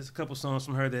store, because there's a couple songs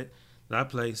from her that I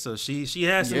play. So she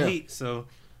has some heat. So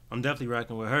I'm definitely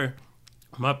rocking with her.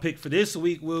 My pick for this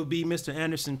week will be Mr.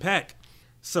 Anderson .Paak.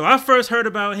 So I first heard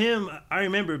about him, I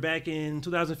remember back in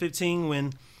 2015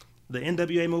 when the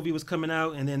NWA movie was coming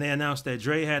out, and then they announced that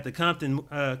Dre had the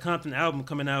Compton album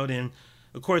coming out. And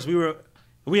of course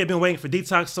we had been waiting for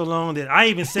Detox so long that I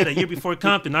even said a year before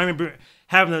Compton. I remember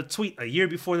having a tweet a year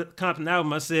before the Compton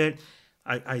album. I said,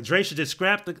 Dre should just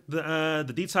scrap the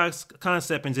Detox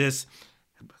concept and just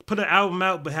put an album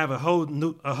out, but have a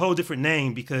whole different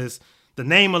name, because the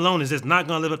name alone is just not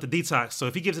going to live up to Detox. So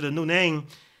if he gives it a new name,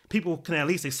 people can at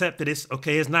least accept that it's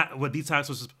okay. It's not what Detox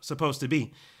was supposed to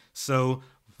be. So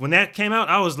when that came out,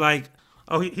 I was like,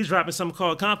 oh, he's dropping something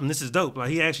called Compton. This is dope. Like,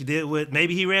 he actually did what,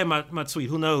 maybe he read my tweet.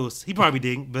 Who knows? He probably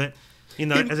didn't, but you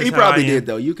know, he probably did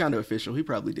though. You kind of official. He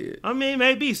probably did. I mean,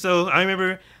 maybe. So I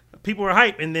remember people were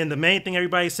hyped, and then the main thing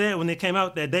everybody said when it came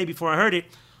out that day before I heard it,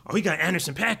 oh, he got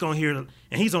Anderson .Paak on here, and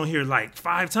he's on here like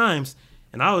 5 times.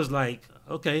 And I was like,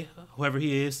 okay, whoever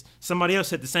he is. Somebody else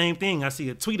said the same thing. I see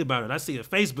a tweet about it. I see a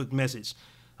Facebook message.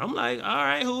 I'm like, all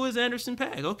right, who is Anderson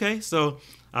 .Paak? Okay, so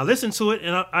I listened to it,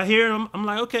 and I hear him. I'm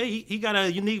like, okay, he got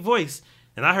a unique voice.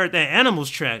 And I heard that Animals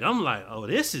track. I'm like, oh,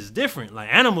 this is different. Like,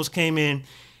 Animals came in,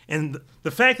 and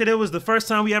the fact that it was the first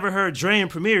time we ever heard Dre and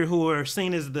Premier, who are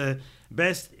seen as the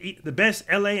best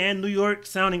LA and New York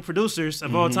sounding producers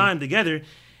of all time together,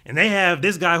 and they have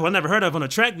this guy who I never heard of on a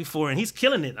track before, and he's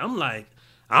killing it. I'm like,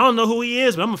 I don't know who he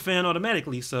is, but I'm a fan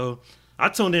automatically. So I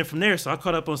tuned in from there. So I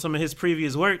caught up on some of his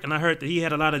previous work, and I heard that he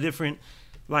had a lot of different,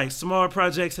 like, small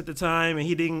projects at the time,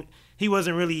 and he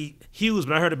wasn't really huge,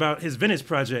 but I heard about his Venice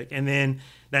project. And then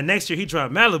that next year he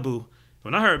dropped Malibu.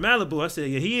 When I heard Malibu, I said,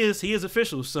 yeah, he is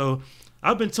official. So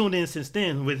I've been tuned in since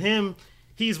then. With him,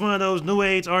 he's one of those new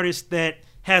age artists that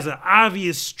has an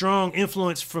obvious strong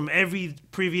influence from every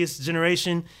previous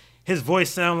generation. His voice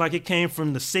sounds like it came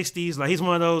from the 60s. Like, he's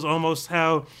one of those almost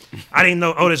how I didn't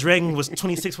know Otis Reagan was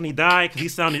 26 when he died, because he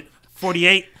sounded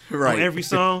 48 on every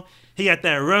song. He got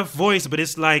that rough voice, but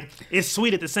it's like, it's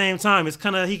sweet at the same time. It's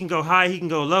kind of, he can go high, he can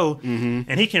go low,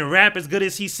 and he can rap as good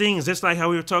as he sings, just like how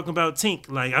we were talking about Tink.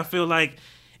 Like, I feel like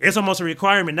it's almost a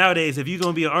requirement nowadays. If you're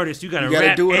going to be an artist, you got to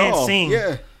rap do it and all. sing.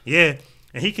 Yeah.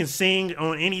 And he can sing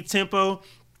on any tempo,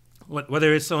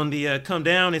 whether it's on the Come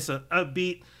Down, it's an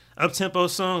upbeat, up-tempo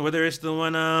song, whether it's the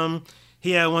one,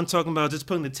 he had one talking about just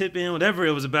putting the tip in, whatever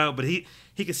it was about, but he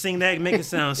could sing that and make it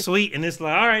sound sweet, and it's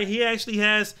like, all right, he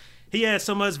has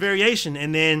so much variation.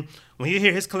 And then when you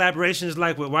hear his collaborations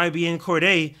like with YBN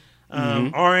Cordae,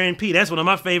 RNP, that's one of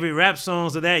my favorite rap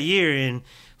songs of that year. And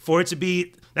for it to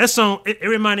be that song, it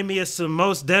reminded me of some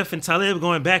Mos Def and Talib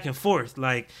going back and forth,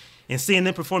 like, and seeing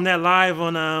them perform that live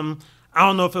on I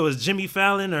don't know if it was Jimmy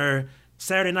Fallon or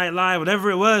Saturday Night Live, whatever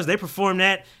it was, they performed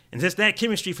that, and just that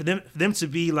chemistry for them to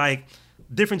be like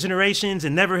different generations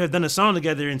and never have done a song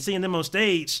together, and seeing them on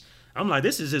stage, I'm like,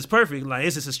 this is just perfect. Like,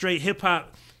 it's just a straight hip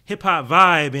hop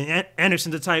vibe, and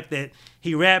Anderson's the type that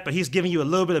he rap, but he's giving you a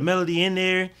little bit of melody in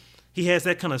there. He has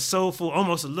that kind of soulful,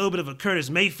 almost a little bit of a Curtis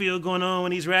Mayfield going on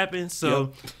when he's rapping.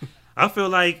 So I feel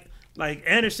like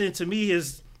Anderson, to me,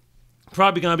 is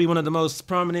probably going to be one of the most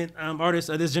prominent artists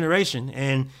of this generation.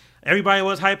 And everybody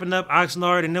was hyping up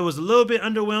Oxnard, and it was a little bit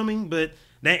underwhelming, but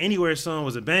that Anywhere song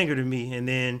was a banger to me. And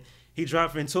then he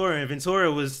dropped Ventura, and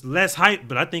Ventura was less hype,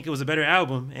 but I think it was a better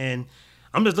album. And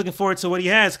I'm just looking forward to what he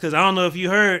has, because I don't know if you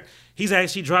heard, he's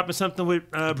actually dropping something with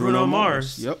Bruno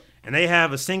Mars. Yep. And they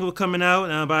have a single coming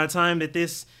out. By the time that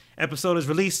this episode is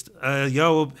released,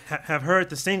 y'all will have heard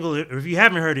the single. Or if you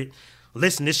haven't heard it,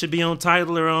 listen, this should be on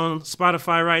Tidal or on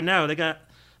Spotify right now. They got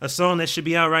a song that should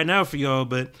be out right now for y'all,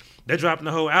 but they're dropping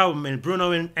the whole album. And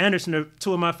Bruno and Anderson are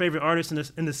two of my favorite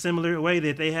artists in the similar way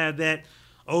that they have that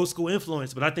old school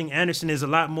influence. But I think Anderson is a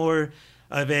lot more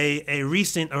of a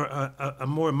recent or a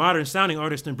more modern sounding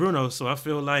artist than Bruno. So I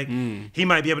feel like he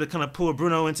might be able to kind of pull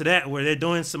Bruno into that, where they're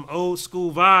doing some old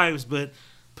school vibes, but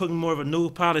putting more of a new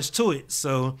polish to it.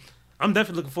 So I'm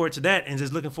definitely looking forward to that, and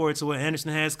just looking forward to what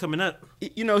Anderson has coming up.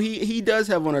 You know, he does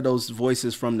have one of those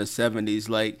voices from the 70s.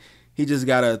 Like, he just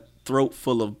got a throat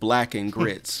full of black and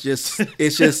grits.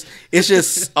 It's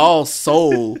just all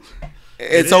soul.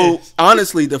 And so,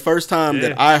 honestly, the first time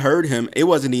that I heard him, it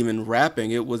wasn't even rapping.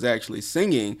 It was actually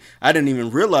singing. I didn't even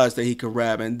realize that he could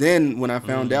rap. And then when I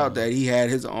found out that he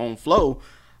had his own flow,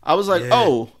 I was like,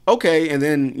 oh, okay. And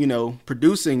then, you know,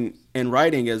 producing and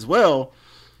writing as well.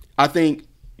 I think,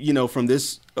 you know, from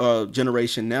this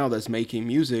generation now that's making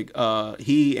music,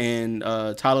 he and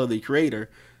Tyler, the Creator,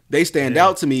 they stand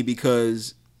out to me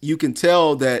because you can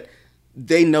tell that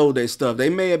they know their stuff. They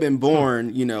may have been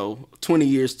born, you know, 20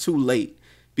 years too late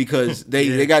because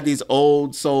they got these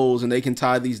old souls and they can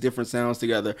tie these different sounds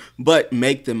together, but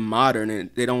make them modern and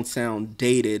they don't sound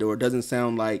dated or it doesn't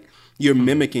sound like you're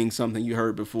mimicking something you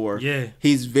heard before. Yeah.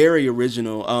 He's very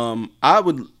original. I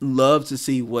would love to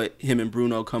see what him and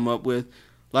Bruno come up with.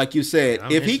 Like you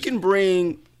said, if he can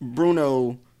bring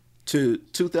Bruno to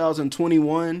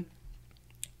 2021,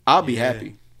 I'll be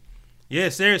happy. Yeah,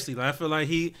 seriously. Like, I feel like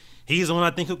he's the one I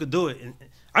think who could do it. And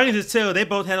I can just tell they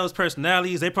both had those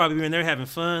personalities. They probably were in there having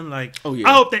fun. Like,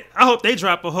 I hope they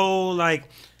drop a whole like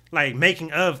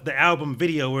making of the album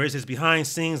video where it's just behind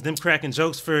scenes, them cracking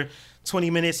jokes for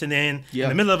 20 minutes, and then in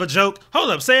the middle of a joke,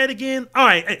 hold up, say it again. All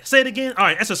right, hey, say it again. All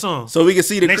right, that's a song. So we can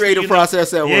see the creative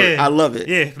process at work. I love it.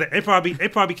 Yeah, they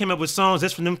probably came up with songs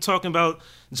just from them talking about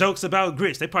jokes about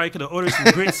grits. They probably could have ordered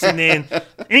some grits, and then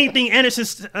anything Anderson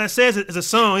says is a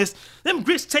song. It's them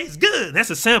grits taste good. That's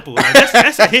a sample. Like,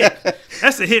 that's a hit.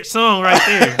 That's a hit song right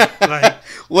there. Like,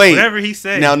 wait, whatever he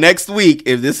says. Now next week,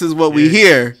 if this is what we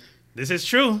hear, this is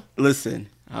true. Listen.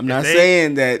 I'm not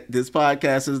saying that this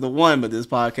podcast is the one, but this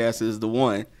podcast is the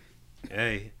one.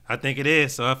 Hey, I think it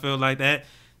is. So I feel like that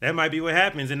might be what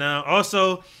happens. And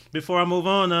also, before I move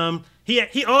on,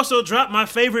 he also dropped my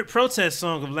favorite protest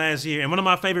song of last year and one of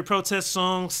my favorite protest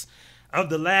songs of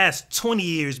the last 20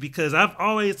 years because I've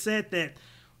always said that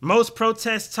most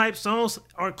protest type songs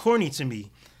are corny to me.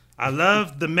 I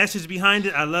love the message behind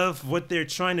it. I love what they're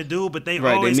trying to do, but they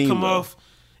always come off.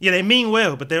 Yeah, they mean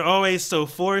well, but they're always so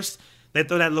forced. They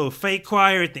throw that little fake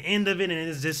choir at the end of it, and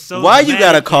it's just so. Why you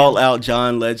gotta call out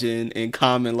John Legend and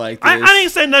comment like this? I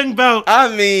didn't say nothing about.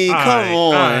 I mean, come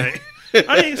on. Right.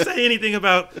 I didn't say anything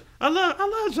about. I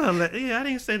love John Legend. Yeah, I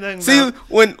didn't say nothing. See, about.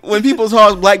 when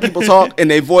black people talk,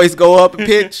 and their voice go up a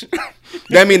pitch,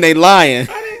 that mean they lying.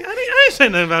 I didn't say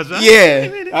nothing about John.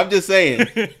 Yeah, I'm just saying.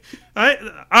 All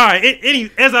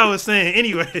right. As I was saying,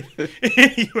 anyway,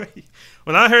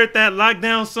 when I heard that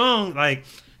lockdown song, like.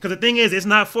 Because the thing is, it's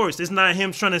not forced. It's not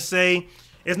him trying to say,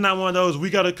 it's not one of those, we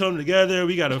got to come together,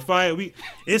 we got to fight.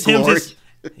 It's him just,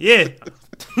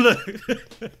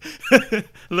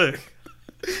 Look.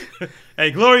 Hey,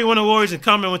 Glory won awards and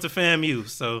Common went to FAMU.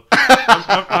 So,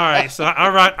 all right. So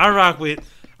I rock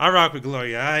with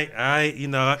Glory. You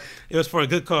know, it was for a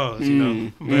good cause, you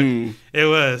know. But it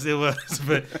was.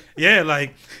 But yeah,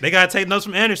 like, they got to take notes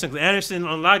from Anderson. Because Anderson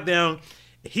on lockdown,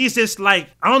 he's just like,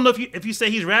 I don't know if you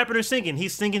say he's rapping or singing.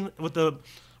 He's singing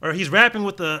or he's rapping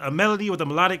with a melody, with a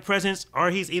melodic presence, or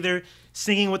he's either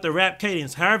singing with the rap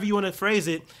cadence. However you want to phrase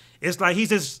it, it's like he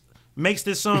just makes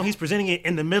this song, he's presenting it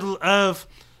in the middle of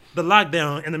the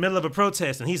lockdown, in the middle of a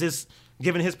protest, and he's just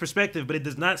giving his perspective, but it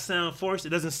does not sound forced. It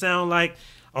doesn't sound like,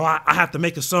 oh, I have to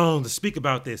make a song to speak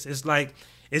about this. It's like,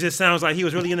 it just sounds like he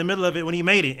was really in the middle of it when he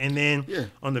made it. And then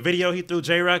on the video, he threw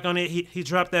J-Rock on it. He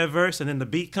dropped that verse, and then the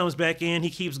beat comes back in. He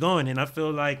keeps going. And I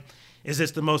feel like it's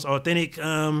just the most authentic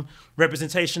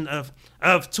representation of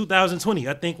 2020.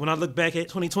 I think when I look back at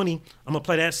 2020, I'm going to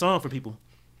play that song for people.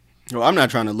 Well, I'm not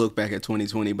trying to look back at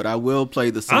 2020, but I will play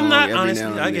the song I'm not, every honestly,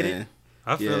 now and I get then. it.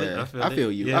 I feel it. I feel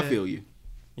you. Yeah. I feel you.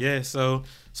 Yeah, so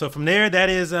from there, that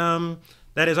is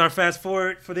our fast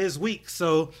forward for this week.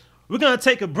 So we're gonna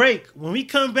take a break. When we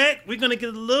come back, we're gonna get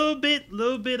a little bit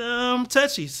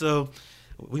touchy. So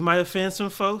we might offend some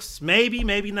folks. Maybe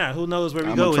not. Who knows where we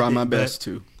go with it. I'm gonna try my best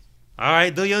to. All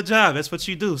right, do your job. That's what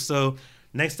you do. So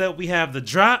next up, we have the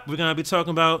drop. We're gonna be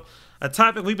talking about a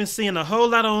topic we've been seeing a whole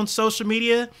lot on social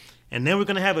media, and then we're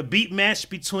gonna have a beat match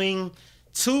between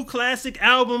two classic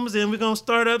albums, and we're gonna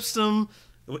start up some.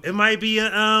 It might be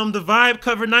the Vibe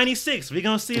cover 96. We're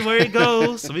gonna see where it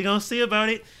goes. So we're gonna see about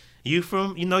it. You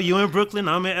in Brooklyn,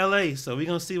 I'm in LA, so we're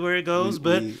gonna see where it goes.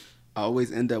 We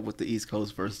always end up with the East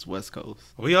Coast versus West Coast.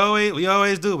 We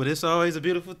always do, but it's always a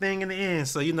beautiful thing in the end.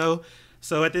 So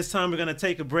so at this time we're gonna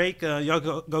take a break.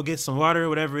 Y'all go get some water or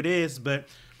whatever it is. But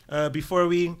before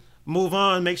we move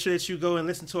on, make sure that you go and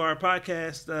listen to our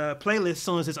podcast playlist as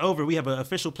soon as it's over. We have an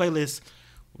official playlist.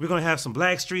 We're gonna have some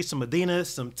Blackstreet, some Medina,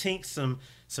 some Tink, some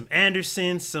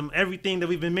Anderson, some everything that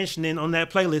we've been mentioning on that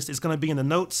playlist is gonna be in the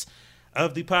notes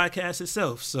of the podcast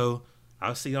itself. So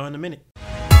I'll see y'all in a minute.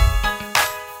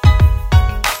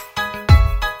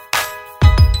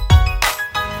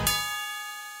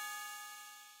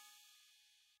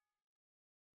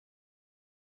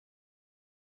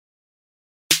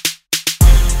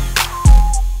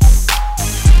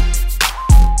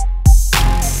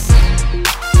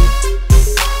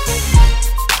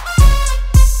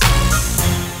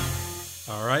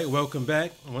 welcome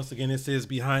back. Once again, this is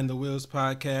Behind the Wheels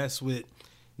podcast with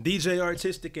DJ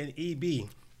Artistic and EB.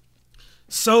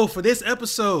 So for this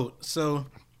episode,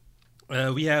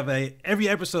 we have every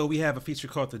episode we have a feature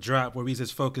called The Drop, where we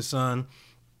just focus on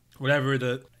whatever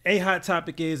the hot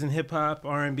topic is in hip hop,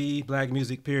 R&B, black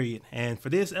music, period. And for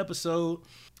this episode,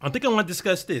 I think I want to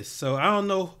discuss this. So I don't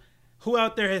know who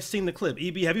out there has seen the clip.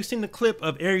 EB, have you seen the clip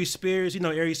of Aries Spears? You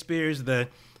know Aries Spears, the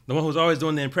one who's always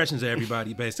doing the impressions of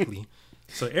everybody, basically.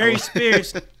 So Aries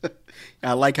Spears.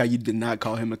 I like how you did not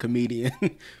call him a comedian,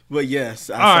 but yes,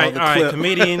 I saw the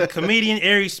clip. Comedian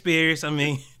Aries Spears. I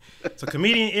mean, so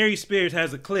comedian Aries Spears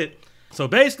has a clip. So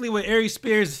basically, what Aries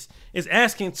Spears is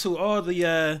asking to all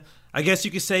the, I guess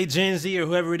you could say Gen Z or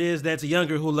whoever it is that's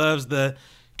younger who loves the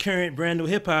current brand new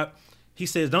hip hop. He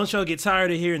says, "Don't y'all get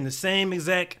tired of hearing the same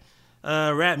exact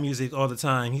rap music all the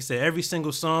time?" He said every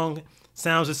single song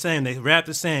sounds the same. They rap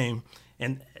the same.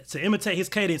 And to imitate his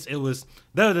cadence, it was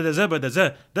and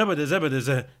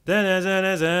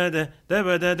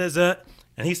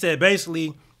he said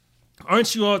basically,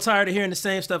 aren't you all tired of hearing the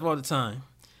same stuff all the time?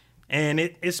 And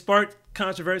it sparked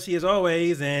controversy as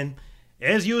always, and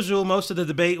as usual, most of the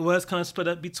debate was kind of split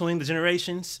up between the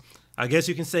generations. I guess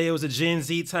you can say it was a Gen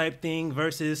Z type thing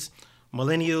versus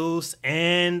millennials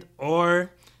and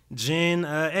or Gen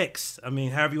X. I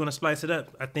mean, however you want to splice it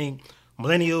up. I think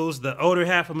millennials, the older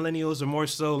half of millennials are more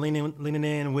so leaning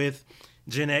in with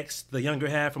Gen X. The younger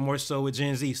half are more so with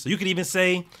Gen Z. So you could even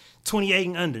say 28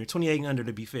 and under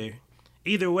to be fair.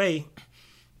 Either way,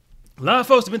 a lot of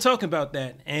folks have been talking about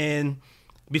that. And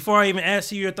before I even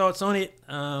ask you your thoughts on it,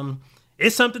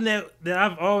 it's something that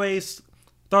I've always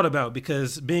thought about,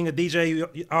 because being a DJ,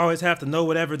 you always have to know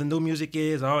whatever the new music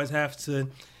is. I always have to,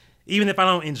 even if I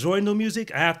don't enjoy new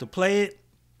music, I have to play it.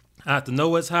 I have to know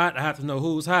what's hot. I have to know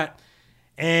who's hot.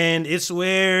 And it's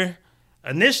where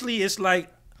initially it's like,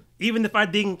 even if I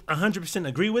didn't 100%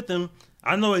 agree with him,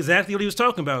 I know exactly what he was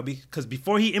talking about, because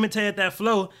before he imitated that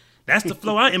flow, that's the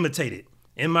flow I imitated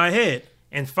in my head.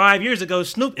 And 5 years ago,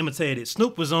 Snoop imitated it.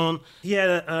 Snoop was on, he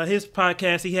had his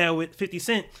podcast he had with 50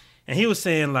 Cent, and he was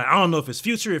saying, like, I don't know if it's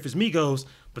Future, if it's Migos,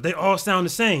 but they all sound the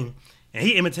same. And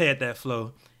he imitated that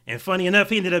flow. And funny enough,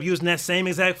 he ended up using that same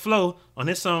exact flow on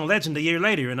his song Legend a year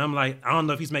later. And I'm like, I don't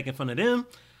know if he's making fun of them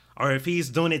or if he's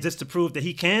doing it just to prove that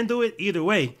he can do it. Either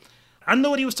way, I know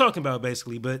what he was talking about,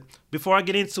 basically. But before I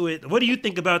get into it, what do you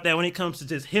think about that when it comes to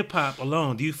just hip-hop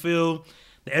alone? Do you feel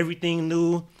that everything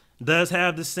new does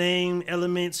have the same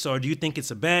elements, or do you think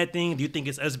it's a bad thing? Do you think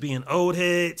it's us being old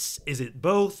heads? Is it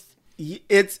both?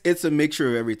 It's a mixture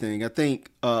of everything. I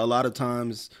think a lot of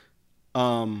times,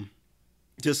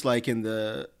 just like in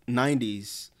the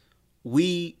 90s,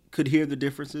 we could hear the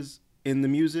differences in the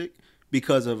music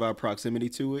because of our proximity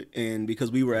to it and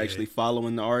because we were actually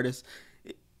following the artist.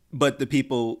 But the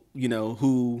people,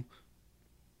 who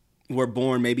were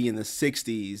born maybe in the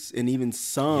 60s and even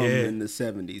some in the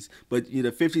 70s, but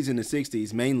the 50s and the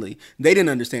 60s mainly, they didn't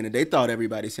understand it. They thought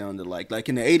everybody sounded alike. Like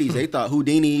in the 80s, they thought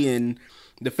Houdini and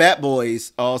the Fat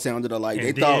Boys all sounded alike. And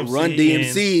they thought Run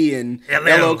DMC and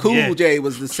LL Cool J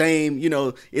was the same.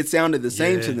 It sounded the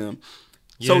same to them.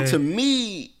 So to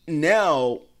me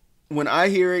now, when I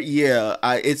hear it,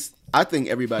 I think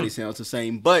everybody sounds the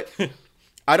same. But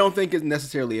I don't think it's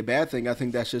necessarily a bad thing. I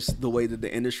think that's just the way that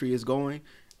the industry is going.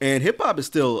 And hip hop is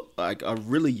still like a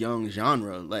really young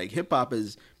genre. Like hip hop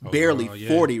is barely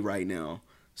 40 right now.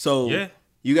 So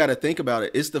you got to think about it.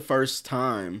 It's the first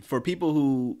time for people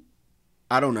who,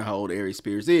 I don't know how old Aries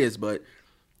Spears is, but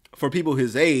for people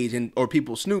his age or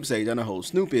people Snoop's age, I know how old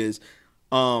Snoop is.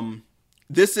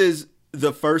 This is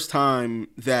the first time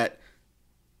that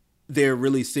they're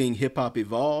really seeing hip hop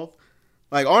evolve.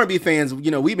 Like R&B fans,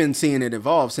 we've been seeing it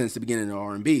evolve since the beginning of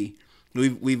R&B.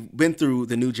 We've been through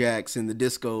the New Jacks and the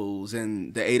discos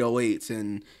and the 808s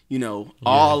and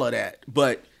all of that.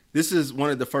 But this is one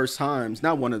of the first times,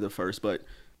 not one of the first, but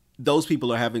those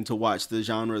people are having to watch the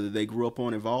genre that they grew up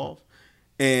on evolve.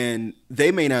 And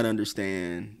they may not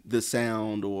understand the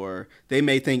sound, or they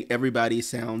may think everybody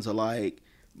sounds alike.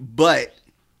 But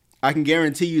I can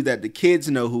guarantee you that the kids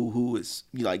know who is,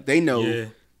 like, they know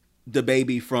the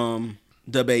baby from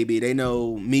the baby. They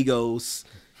know Migos.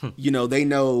 They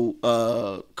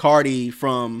know Cardi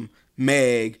from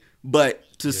Meg. But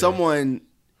to someone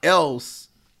else,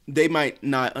 they might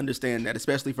not understand that,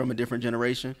 especially from a different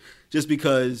generation, just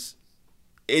because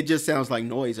it just sounds like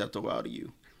noise after a while to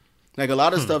you. Like a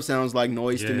lot of stuff sounds like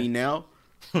noise to me now,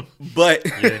 but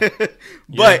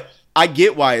but I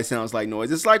get why it sounds like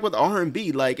noise. It's like with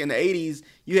R&B. Like in the 80s,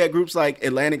 you had groups like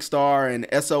Atlantic Star and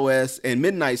SOS and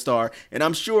Midnight Star, and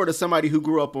I'm sure to somebody who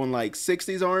grew up on like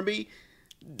 60s R&B,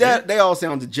 that they all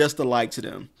sounded just alike to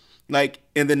them. Like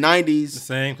in the 90s, the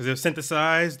same because it was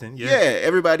synthesized and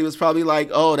everybody was probably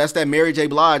like, "Oh, that's that Mary J.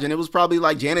 Blige," and it was probably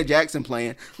like Janet Jackson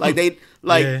playing. Like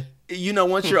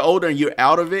once you're older and you're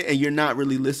out of it and you're not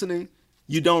really listening,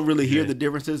 you don't really hear the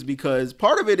differences because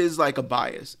part of it is like a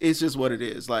bias. It's just what it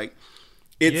is. Like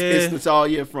it's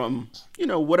nostalgia from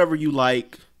whatever you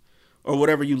like or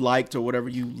whatever you liked or whatever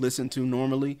you listen to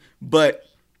normally, but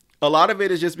a lot of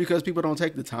it is just because people don't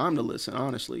take the time to listen,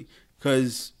 honestly.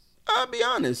 Because I'll be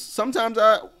honest, sometimes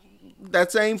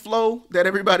that same flow that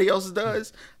everybody else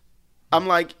does, I'm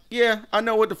like, yeah, I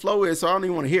know what the flow is, so I don't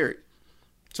even want to hear it.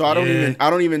 So I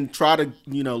don't even try to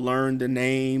learn the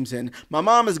names. And my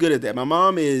mom is good at that. My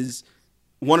mom is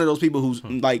one of those people who's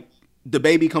like, the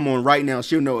baby come on right now,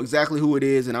 she'll know exactly who it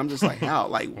is, and I'm just like, how?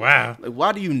 Like, wow. Like,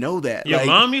 why do you know that? Your like,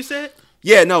 mom, you said?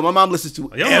 Yeah, no, my mom listens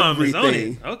to Your everything. mom is on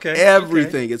it. Okay.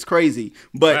 Everything. Okay. It's crazy.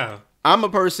 But wow. I'm a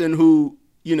person who,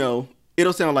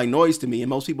 it'll sound like noise to me, and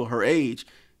most people her age,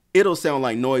 it'll sound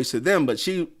like noise to them, but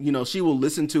she will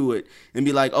listen to it and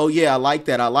be like, oh yeah, I like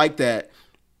that.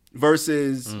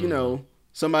 Versus,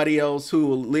 somebody else who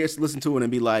will listen to it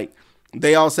and be like,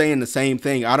 they all saying the same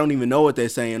thing. I don't even know what they're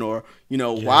saying, or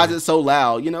why is it so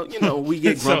loud? We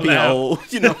get grumpy and old.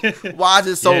 Why is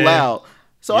it so loud?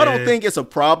 So I don't think it's a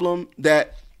problem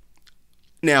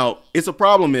now it's a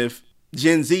problem if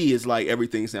Gen Z is like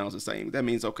everything sounds the same. That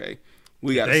means okay,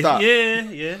 we got to stop.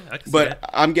 Yeah. I can see but that.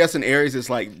 I'm guessing Aries is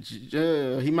like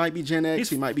he might be Gen X.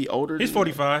 He might be older. He's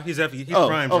 45. He's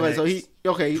prime. Okay, Gen so X.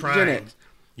 he's Gen X.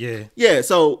 Yeah. Yeah.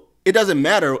 So it doesn't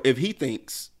matter if he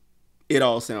thinks it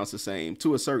all sounds the same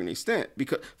to a certain extent,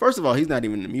 because first of all, he's not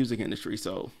even in the music industry,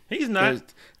 so he's not.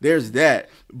 There's that.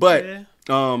 But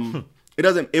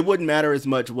it wouldn't matter as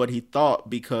much what he thought,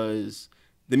 because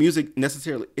the music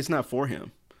necessarily, it's not for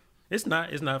him. It's not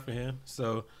for him.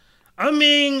 So I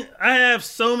mean, I have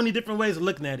so many different ways of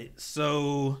looking at it.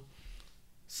 So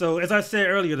as I said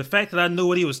earlier, the fact that I knew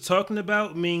what he was talking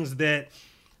about means that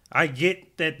I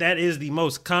get that is the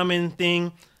most common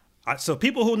thing. So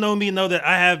people who know me know that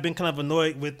I have been kind of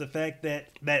annoyed with the fact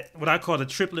that what I call the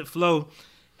triplet flow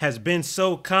has been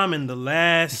so common the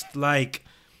last like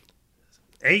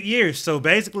 8 years. So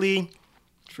basically,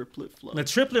 the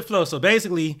triplet flow. So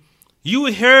basically,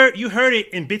 you heard it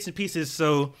in bits and pieces.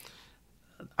 So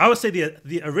I would say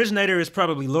the originator is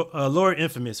probably Lord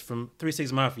Infamous from 3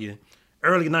 6 Mafia,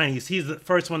 early 90s. He's the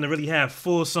first one to really have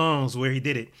full songs where he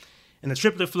did it. And the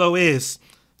triplet flow is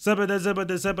 1 2 3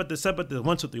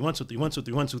 1 2 3 1 2 3 1 2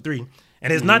 3 1 2 3.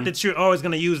 And it's not that you're always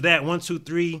going to use that 1 2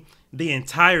 3 the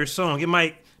entire song. It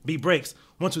might be breaks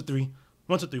 1 2 3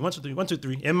 1 2 3 1 2 3 1 2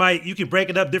 3. You can break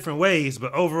it up different ways,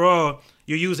 but overall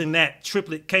you're using that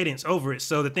triplet cadence over it.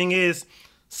 So the thing is,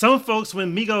 some folks,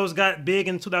 when Migos got big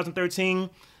in 2013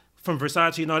 from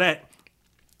Versace and all that,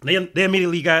 they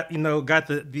immediately got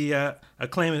the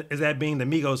acclaim as that being the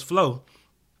Migos flow.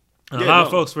 And a lot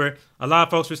of folks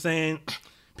were saying,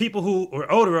 people who were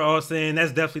older are all saying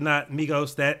that's definitely not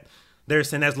Migos, that they're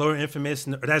saying that's Lord Infamous,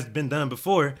 or that's been done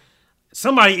before.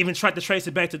 Somebody even tried to trace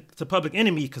it back to Public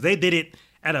Enemy, because they did it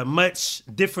at a much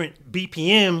different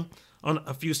BPM on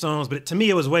a few songs. But to me,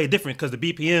 it was way different, because the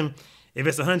BPM, if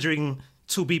it's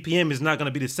 102 BPM, is not going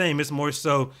to be the same. It's more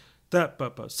so, it's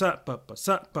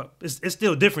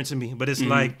still different to me. But it's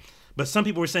but some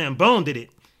people were saying Bone did it.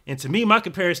 And to me, my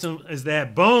comparison is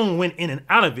that Bone went in and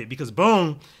out of it, because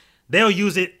Bone, they'll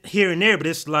use it here and there, but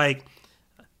it's like,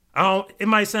 it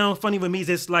might sound funny with me,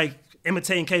 it's like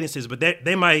imitating cadences, but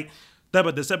they might, then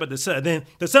the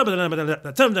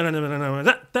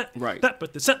right.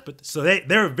 So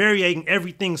they're varying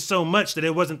everything so much that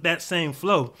it wasn't that same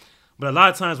flow. But a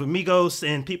lot of times with Migos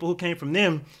and people who came from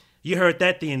them, you heard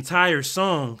that the entire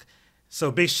song. So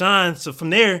Big Sean, so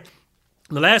from there,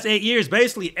 in the last 8 years,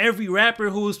 basically every rapper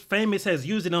who's famous has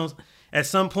used it on at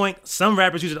some point. Some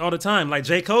rappers use it all the time. Like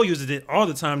J. Cole uses it all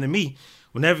the time to me.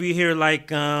 Whenever you hear like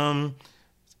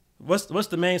what's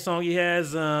the main song he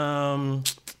has? Some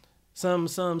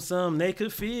they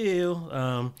could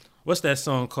feel. What's that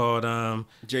song called?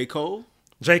 J. Cole?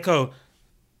 J. Cole.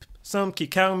 Some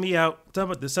keep counting me out.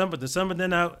 December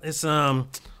then out. It's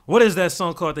what is that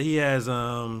song called that he has?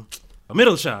 A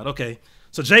Middle Child. Okay.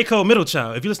 So J. Cole, Middle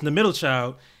Child. If you listen to Middle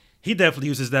Child, he definitely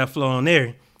uses that flow on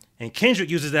there. And Kendrick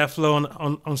uses that flow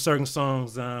on certain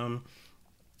songs.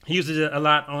 He uses it a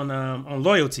lot on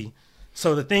Loyalty.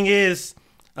 So the thing is,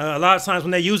 a lot of times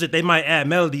when they use it, they might add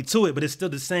melody to it, but it's still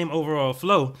the same overall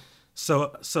flow.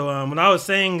 So when I was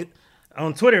saying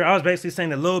on Twitter, I was basically saying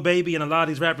that Lil Baby and a lot of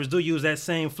these rappers do use that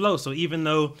same flow. So even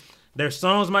though their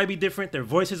songs might be different, their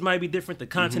voices might be different, the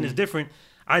content is different,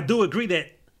 I do agree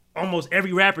that almost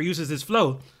every rapper uses this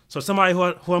flow. So somebody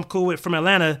who I'm cool with from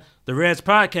Atlanta, the Reds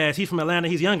podcast, he's from Atlanta,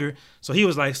 he's younger. So he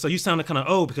was like, so you sounded kind of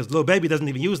old because Lil Baby doesn't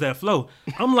even use that flow.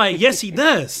 I'm like, yes, he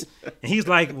does. And he's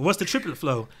like, what's the triplet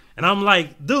flow? And I'm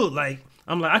like, dude, like,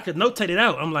 I could notate it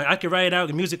out. I'm like, I could write it out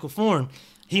in musical form.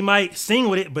 He might sing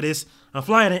with it, but I'm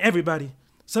flying at everybody.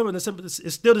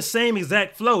 It's still the same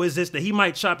exact flow. It's just that he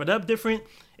might chop it up different.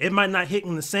 It might not hit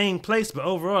in the same place, but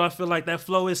overall, I feel like that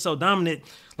flow is so dominant.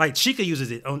 Like Chica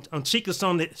uses it on Chica's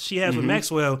song that she has with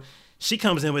Maxwell. She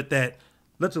comes in with that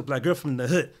 "Let's Look Like Girl from the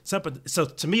Hood." So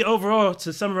to me, overall,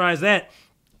 to summarize that,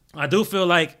 I do feel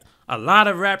like a lot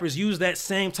of rappers use that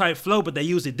same type flow, but they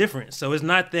use it different. So it's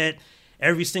not that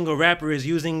every single rapper is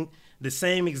using the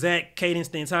same exact cadence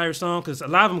the entire song, because a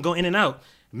lot of them go in and out.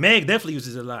 Meg definitely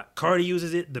uses it a lot. Cardi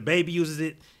uses it. The Baby uses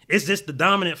it. It's just the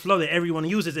dominant flow that everyone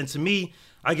uses. And to me,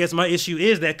 I guess my issue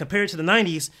is that compared to the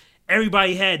 90s,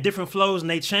 everybody had different flows and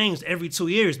they changed every 2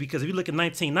 years. Because if you look at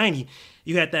 1990,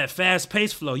 you had that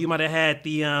fast-paced flow. You might have had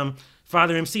the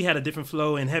Father MC had a different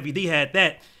flow and Heavy D had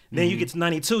that. Then you get to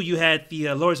 92, you had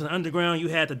the Lords of the Underground, you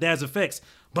had the Daz Effects,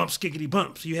 Bumps, Skiggity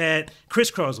Bumps. You had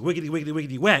Crisscross, Wiggity, Wiggity,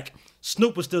 Wiggity, Whack.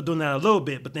 Snoop was still doing that a little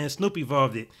bit, but then Snoop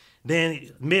evolved it. Then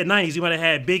mid-90s, you might have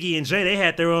had Biggie and Jay. They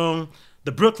had their own,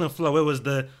 the Brooklyn flow. It was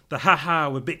the ha-ha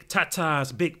with big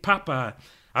tatas, big Popeye.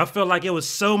 I felt like it was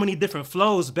so many different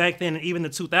flows back then, and even the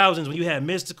 2000s when you had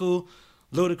Mystical,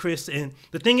 Ludacris. And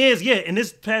the thing is, yeah, in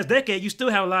this past decade, you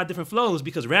still have a lot of different flows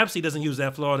because Rhapsody doesn't use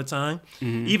that flow all the time.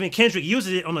 Even Kendrick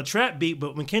uses it on a trap beat,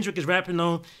 but when Kendrick is rapping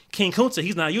on King Kunta,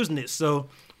 he's not using it. So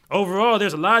overall,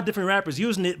 there's a lot of different rappers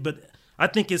using it, but I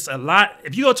think it's a lot.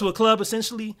 If you go to a club,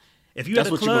 essentially, if you that's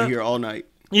at a what club, you're going to hear all night.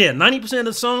 Yeah, 90% of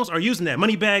the songs are using that.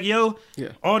 Moneybagg Yo,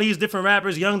 all these different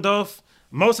rappers, Young Dolph.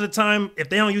 Most of the time, if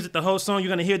they don't use it the whole song, you're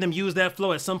going to hear them use that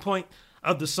flow at some point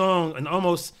of the song. And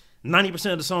almost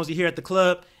 90% of the songs you hear at the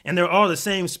club, and they're all the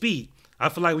same speed. I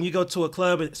feel like when you go to a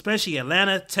club, especially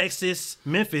Atlanta, Texas,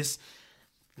 Memphis,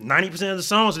 90% of the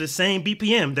songs are the same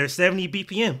BPM. They're 70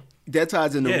 BPM. That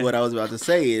ties into what I was about to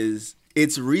say is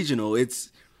it's regional. It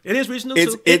is regional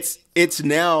too. It's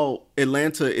now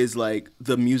Atlanta is like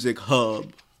the music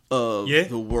hub of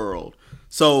the world.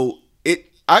 So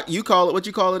you call it what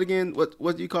you call it again?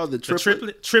 What do you call it?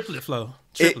 The triplet flow.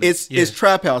 It's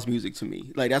trap house music to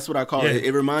me. Like that's what I call it.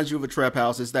 It reminds you of a trap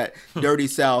house. It's that dirty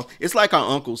South. It's like our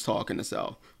uncles talk in the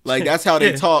South. Like that's how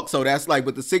they talk. So that's like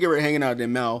with the cigarette hanging out of their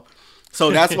mouth. So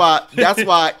that's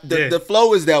why the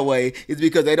flow is that way. Is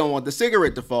because they don't want the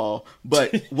cigarette to fall.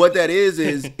 But what that is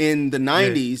in the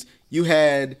 90s, you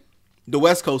had the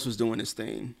West Coast was doing its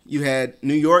thing. You had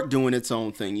New York doing its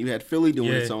own thing. You had Philly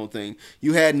doing its own thing.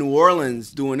 You had New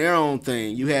Orleans doing their own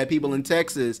thing. You had people in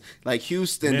Texas, like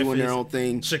Houston, doing their own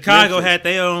thing. Chicago had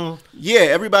their own. Yeah,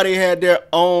 everybody had their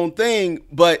own thing,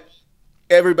 but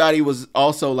everybody was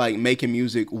also like making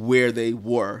music where they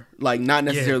were. Like not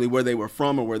necessarily where they were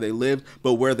from or where they lived,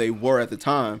 but where they were at the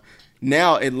time.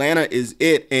 Now Atlanta is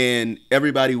it, and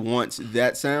everybody wants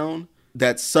that sound,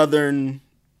 that southern.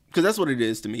 Because that's what it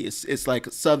is to me. It's like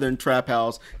a southern trap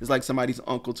house. It's like somebody's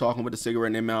uncle talking with a cigarette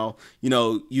in their mouth. You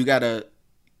know, you gotta.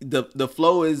 The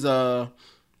flow is more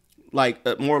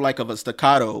like of a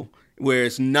staccato, where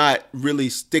it's not really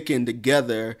sticking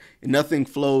together. Nothing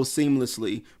flows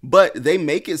seamlessly, but they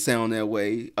make it sound that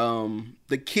way.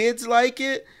 The kids like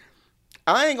it.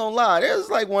 I ain't gonna lie. There's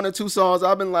like one or two songs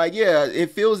I've been like, yeah,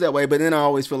 it feels that way. But then I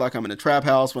always feel like I'm in a trap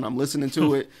house when I'm listening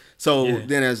to it. So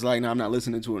then it's like, no, I'm not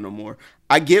listening to it no more.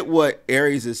 I get what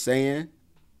Aries is saying,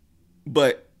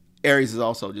 but Aries is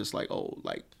also just like old.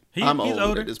 Like I'm old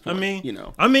older at this point.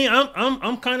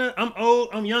 I'm old.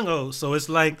 I'm young old. So it's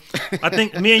like I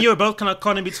think me and you are both kind of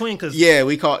caught in between because a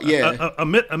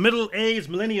middle-aged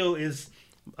millennial is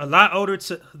a lot older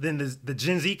than the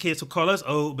Gen Z kids who call us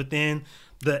old, but then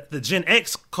the Gen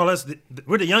X call us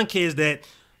we're the young kids that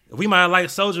we might have liked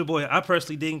Soulja Boy. I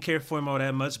personally didn't care for him all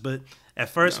that much, but at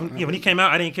first when he came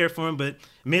out, I didn't care for him. But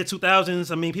mid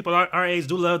 2000s, I mean, people our age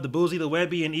do love the Boozy, the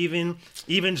Webby, and even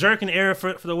Jerkin era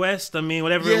for the West. I mean,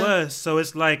 whatever it was. So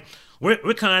it's like we're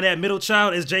kind of that middle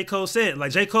child, as J. Cole said.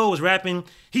 Like J. Cole was rapping,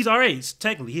 he's our age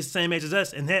technically. He's the same age as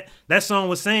us, and that song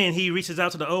was saying he reaches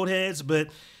out to the old heads, but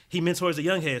he mentors the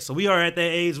young heads. So we are at that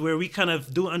age where we kind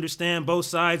of do understand both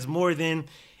sides more than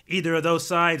either of those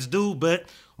sides do, but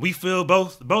we feel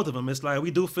both of them. It's like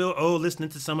we do feel old listening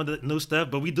to some of the new stuff,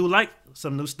 but we do like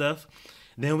some new stuff.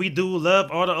 Then we do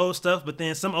love all the old stuff, but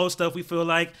then some old stuff we feel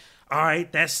like, all right,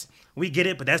 we get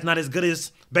it, but that's not as good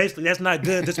as, basically that's not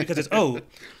good just because it's old.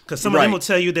 Because some of them will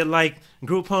tell you that like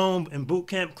Group Home and Boot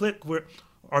Camp Clip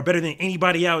are better than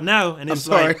anybody out now. And it's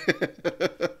like,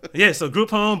 so Group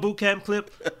Home, Boot Camp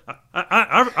Clip,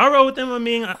 I roll with them. I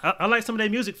mean, I like some of their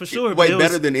music for sure. Wait,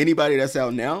 better than anybody that's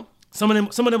out now? Some of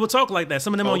them will talk like that.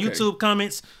 Some of them on YouTube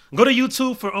comments. Go to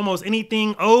YouTube for almost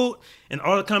anything old, and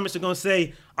all the comments are gonna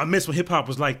say, "I miss when hip hop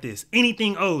was like this."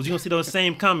 Anything old, you're gonna see those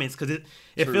same comments because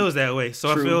it feels that way. So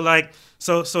I feel like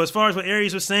so as far as what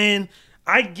Aries was saying,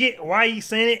 I get why he's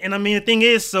saying it, and I mean the thing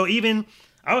is, so even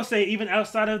I would say even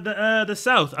outside of the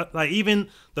South, like even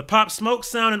the Pop Smoke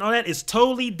sound and all that is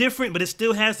totally different, but it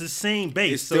still has the same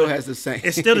bass. It still has the same.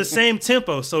 It's still the same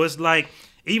tempo. So it's like,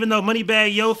 even though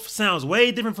Moneybagg Yo sounds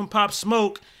way different from Pop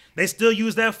Smoke, they still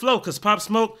use that flow because Pop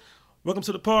Smoke, welcome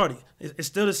to the party. It's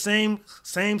still the same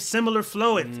similar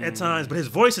flow at times, but his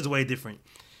voice is way different.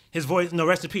 His voice, no,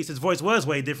 rest in peace, his voice was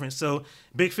way different. So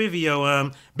Big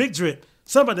Fivio, Big Drip,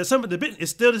 some of the bit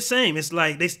it's still the same. It's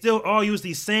like they still all use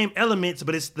these same elements,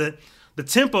 but it's the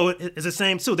tempo is the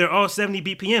same too. They're all 70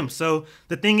 BPM. So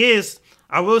the thing is,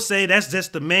 I will say that's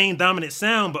just the main dominant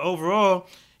sound, but overall,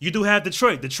 you do have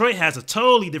Detroit. Detroit has a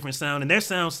totally different sound, and their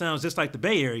sound sounds just like the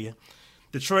Bay Area.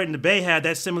 Detroit and the Bay have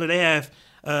that similar. They have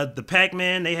the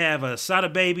Pac-Man. They have Sada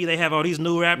Baby. They have all these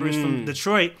new rappers from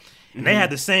Detroit, and they have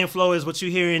the same flow as what you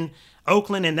hear in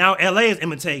Oakland, and now LA is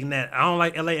imitating that. I don't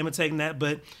like LA imitating that,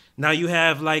 but now you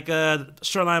have like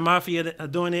Shoreline Mafia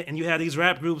doing it, and you have these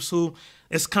rap groups who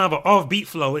it's kind of an offbeat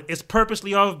flow. It's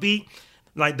purposely offbeat.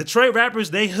 Like Detroit rappers,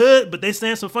 they hood, but they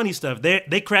saying some funny stuff.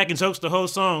 They cracking jokes the whole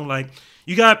song. Like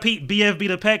you got Pete BFB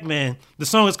the Pac-Man. The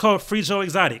song is called Free Joe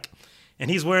Exotic, and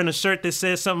he's wearing a shirt that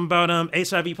says something about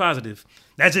HIV positive.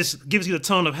 That just gives you the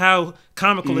tone of how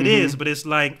comical it is. But it's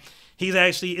like he's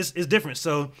actually it's different.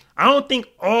 So I don't think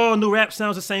all new rap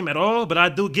sounds the same at all, but I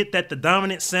do get that the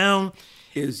dominant sound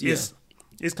is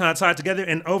kind of tied together.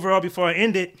 And overall, before I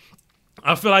end it,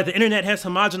 I feel like the internet has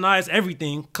homogenized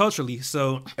everything culturally.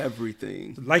 So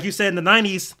everything, like you said, in the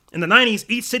 90s,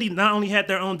 each city not only had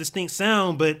their own distinct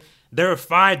sound, but there were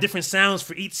 5 different sounds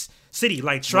for each city.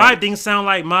 Like Tribe didn't sound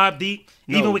like Mobb Deep,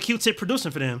 even with Q-Tip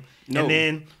producing for them. And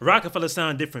then Rockefeller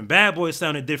sounded different. Bad Boy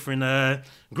sounded different.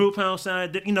 Group Pound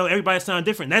sounded, everybody sounded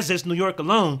different. That's just New York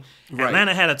alone. Right.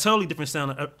 Atlanta had a totally different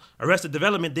sound. Arrested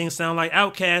Development didn't sound like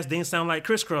Outkast, didn't sound like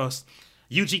Criss Cross.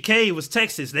 UGK was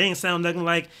Texas. They didn't sound nothing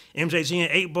like MJG and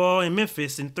 8 Ball and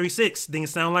Memphis and 3-6. Didn't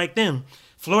sound like them.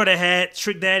 Florida had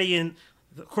Trick Daddy and,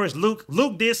 of course, Luke.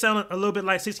 Luke did sound a little bit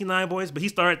like 69 Boys, but he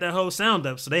started that whole sound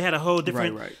up. So they had a whole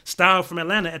different style from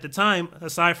Atlanta at the time,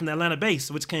 aside from the Atlanta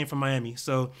bass, which came from Miami.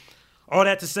 So all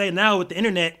that to say, now with the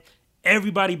internet,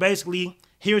 everybody basically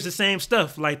hears the same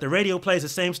stuff. Like the radio plays the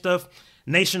same stuff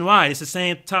nationwide. It's the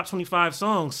same top 25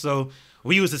 songs. So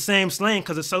we use the same slang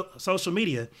because of social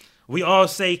media. We all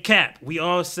say cap. We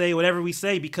all say whatever we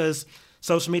say because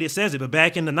social media says it. But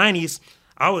back in the 90s,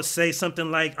 I would say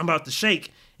something like, I'm about to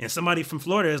shake. And somebody from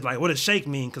Florida is like, what does shake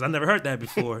mean? Because I never heard that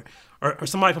before. or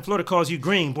somebody from Florida calls you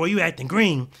green. Boy, you acting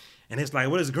green. And it's like,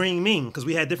 what does green mean? Because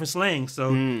we had different slang.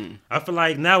 So I feel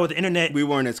like now with the internet, we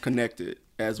weren't as connected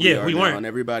as we are now. Weren't. And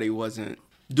everybody wasn't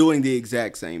doing the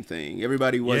exact same thing.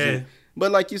 Everybody wasn't. Yeah.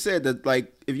 But like you said, that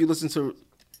like if you listen to,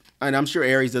 and I'm sure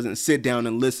Aries doesn't sit down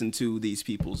and listen to these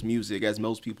people's music, as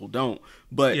most people don't.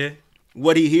 But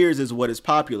what he hears is what is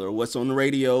popular, what's on the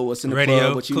radio, what's in the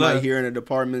club, what you might hear in a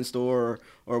department store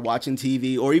or watching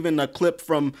TV, or even a clip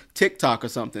from TikTok or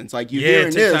something. It's like you're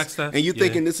hearing TikTok this, stuff. And you're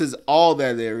thinking this is all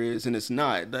that there is, and it's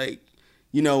not. Like,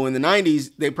 in the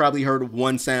 90s, they probably heard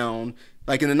one sound.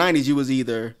 Like in the 90s, you was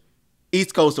either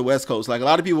East Coast or West Coast. Like a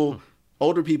lot of people,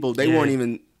 older people, they weren't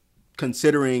even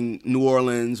considering New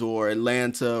Orleans or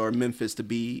Atlanta or Memphis to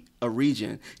be a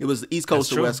region. It was East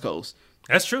Coast or West Coast.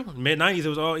 That's true. Mid-90s, it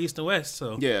was all East and West.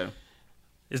 So yeah.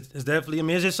 It's definitely,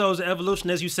 it just shows the evolution,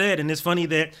 as you said. And it's funny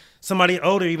that somebody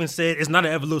older even said it's not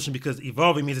an evolution because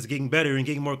evolving means it's getting better and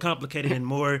getting more complicated and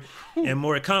more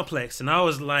complex. And I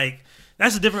was like,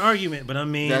 that's a different argument. But I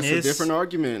mean, that's a different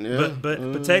argument. Yeah.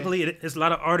 But technically, it's a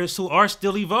lot of artists who are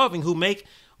still evolving, who make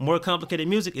more complicated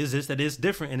music. Is just that it's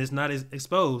different and it's not as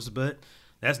exposed. But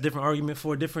that's a different argument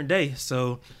for a different day.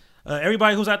 So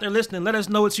everybody who's out there listening, let us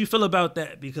know what you feel about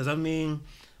that. Because I mean,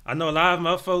 I know a lot of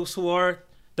my folks who are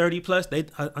 30 plus,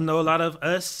 I know a lot of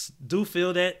us do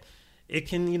feel that it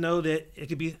can, that it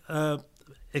could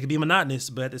be monotonous,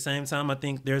 but at the same time, I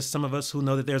think there's some of us who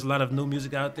know that there's a lot of new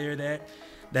music out there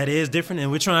that is different, and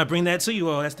we're trying to bring that to you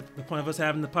all. That's the point of us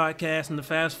having the podcast and the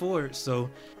fast forward. So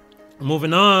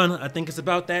moving on, I think it's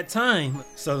about that time.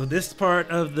 So this part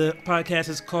of the podcast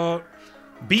is called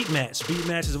Beat Match. Beat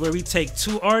Match is where we take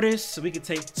 2 artists, so we could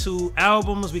take 2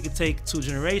 albums, we could take 2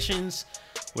 generations,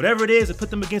 whatever it is, and put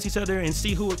them against each other and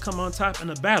see who would come on top in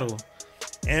a battle.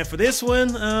 And for this one,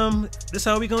 this is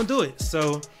how we gonna do it.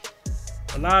 So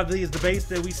a lot of these debates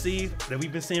that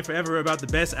we've been seeing forever about the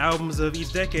best albums of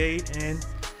each decade, and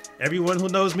everyone who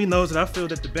knows me knows that I feel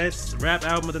that the best rap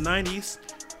album of the 90s,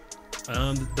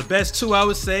 the best two I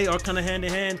would say are kind of hand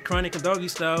in hand, Chronic and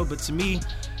Doggystyle, but to me,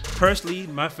 personally,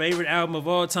 my favorite album of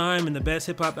all time and the best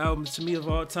hip hop album to me of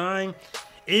all time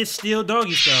is still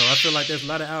Doggystyle. I feel like there's a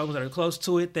lot of albums that are close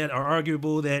to it that are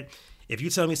arguable, that if you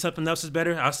tell me something else is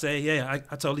better, I'll say, yeah,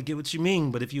 I totally get what you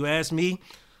mean. But if you ask me,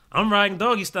 I'm riding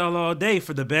Doggystyle all day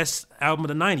for the best album of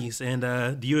the 90s.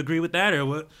 And do you agree with that, or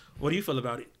what do you feel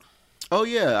about it? Oh,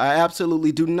 yeah, I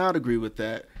absolutely do not agree with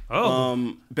that.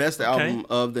 Oh. Best album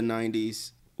of the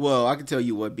 90s. Well, I can tell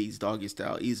you what beats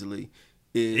Doggystyle easily.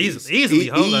 Easily.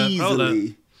 Hold up.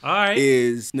 All right.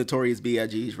 Is Notorious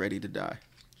B.I.G.'s Ready to Die.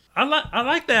 I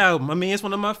like that album. I mean, it's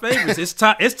one of my favorites. It's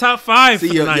top 5 for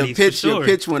the 90s. Your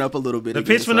pitch went up a little bit. The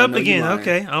pitch went up again.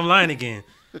 Okay, I'm lying again.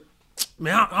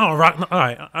 Man, I don't rock. All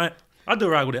right, I do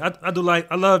rock with it.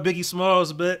 I love Biggie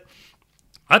Smalls, but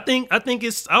I think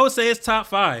I would say it's top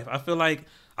 5. I feel like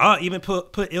I'll even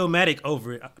put Illmatic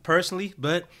over it personally,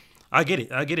 but I get it.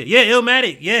 Yeah,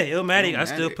 Illmatic. I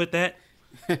still put that.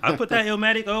 I put that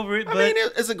Illmatic over it. But I mean,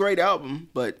 it's a great album,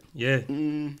 but yeah,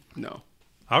 no.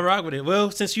 I'll rock with it.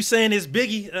 Well, since you're saying it's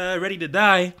Biggie, Ready to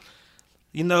Die,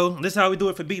 you know, this is how we do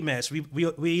it for Beat Match. We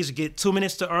each get 2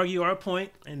 minutes to argue our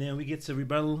point, and then we get to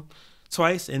rebuttal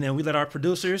twice, and then we let our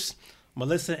producers,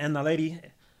 Melissa and the lady,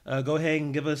 go ahead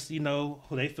and give us, you know,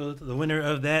 who they feel the winner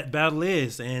of that battle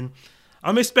is. And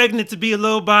I'm expecting it to be a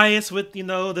little biased with, you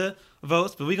know, the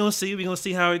votes, but we're going to see. We're going to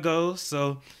see how it goes.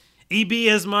 So, EB,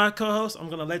 as my co-host, I'm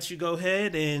going to let you go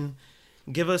ahead and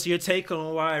give us your take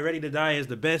on why Ready to Die is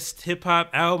the best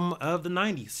hip-hop album of the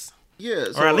 90s. Yeah.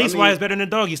 So, or at least why it's better than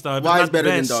Doggystyle. Why it's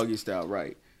better than Doggystyle,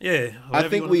 right. Yeah. I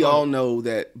think we all know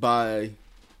that by,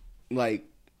 like,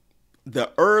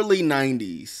 the early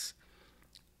 90s,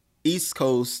 East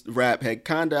Coast rap had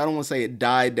kind of, I don't want to say it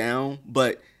died down,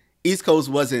 but East Coast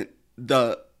wasn't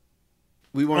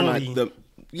we were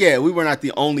not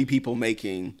the only people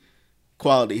making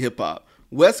quality hip-hop.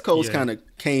 West Coast kind of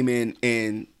came in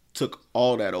and took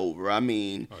all that over. I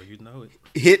mean, you know it.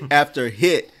 Hit after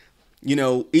hit. You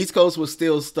know, East Coast was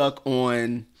still stuck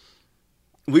on.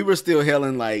 We were still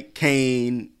hailing like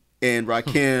Kane and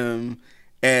Rakim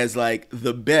as like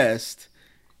the best,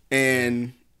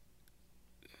 and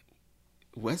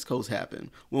West Coast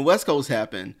happened. When West Coast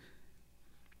happened,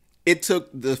 it took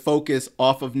the focus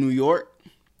off of New York.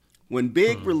 When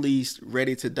Big released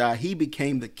Ready to Die, he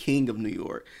became the king of New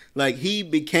York. Like, he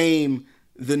became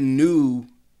the new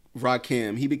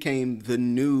Rakim. He became the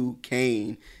new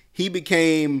Kane. He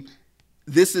became,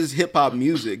 this is hip-hop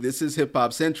music. This is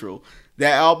hip-hop central.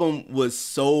 That album was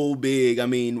so big. I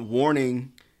mean,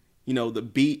 Warning, you know, The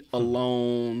Beat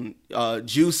Alone,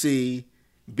 Juicy,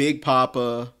 Big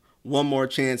Papa, One More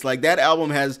Chance. Like, that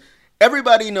album has...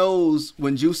 Everybody knows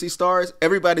when Juicy starts,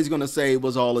 everybody's going to say it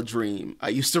was all a dream. I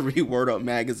used to read Word Up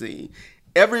magazine.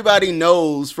 Everybody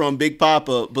knows from Big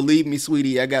Papa, Believe Me,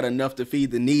 Sweetie, I got enough to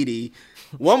feed the needy.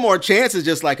 One More Chance is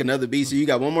just like another beat. So you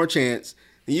got One More Chance.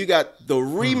 And you got the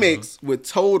remix with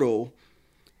Total.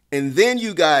 And then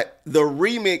you got the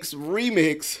remix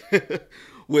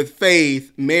with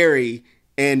Faith, Mary,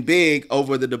 and Big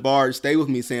over the DeBarge Stay With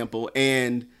Me sample.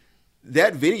 And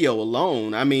that video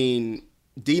alone, I mean...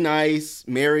 D-Nice,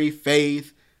 Mary,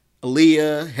 Faith,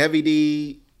 Aaliyah, Heavy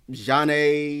D,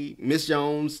 Janae, Miss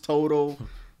Jones, Total,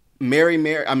 Mary,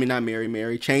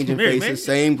 Changing Faces,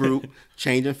 same group,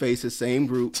 Changing Faces, same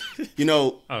group. You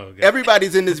know,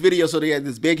 everybody's in this video, so they had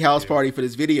this big house party for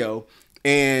this video.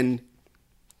 And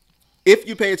if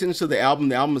you pay attention to the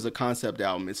album is a concept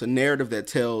album. It's a narrative that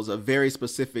tells a very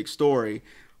specific story.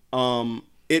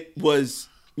 It was,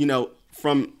 you know,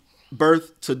 from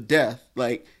birth to death,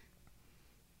 like...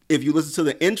 If you listen to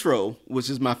the intro, which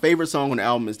is my favorite song on the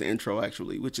album is the intro,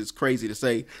 actually, which is crazy to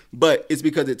say, but it's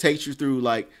because it takes you through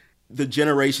like the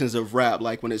generations of rap.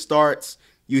 Like when it starts,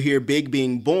 you hear Big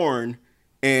being born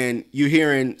and you're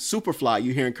hearing Superfly,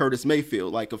 you're hearing Curtis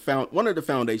Mayfield, like one of the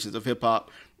foundations of hip hop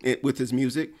with his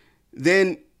music.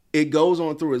 Then it goes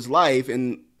on through his life.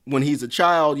 And when he's a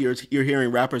child, you're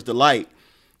hearing Rapper's Delight.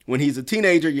 When he's a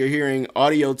teenager, you're hearing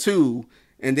Audio 2.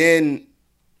 And then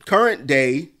current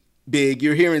day, Big,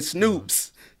 you're hearing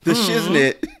Snoop's the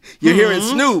Shiznit. You're hearing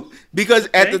Snoop because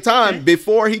at the time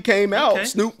before he came out,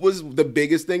 Snoop was the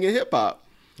biggest thing in hip hop.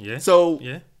 Yeah. So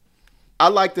I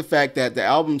like the fact that the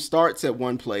album starts at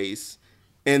one place,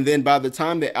 and then by the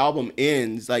time the album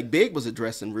ends, like Big was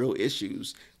addressing real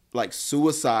issues like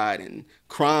suicide and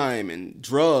crime and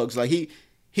drugs. Like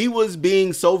he was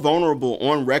being so vulnerable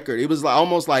on record. It was like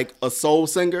almost like a soul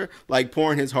singer, like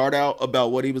pouring his heart out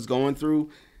about what he was going through.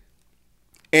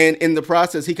 And in the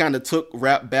process, he kind of took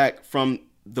rap back from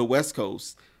the West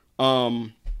Coast.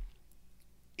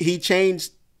 He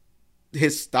changed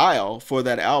his style for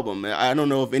that album. I don't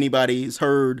know if anybody's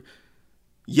heard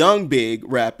Young Big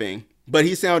rapping, but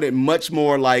he sounded much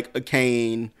more like a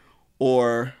Kane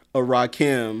or a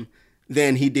Rakim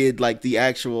than he did like the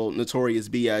actual Notorious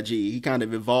B.I.G. He kind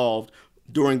of evolved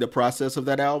during the process of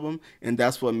that album, and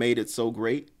that's what made it so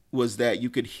great, was that you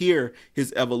could hear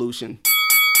his evolution.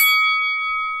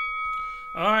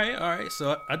 All right.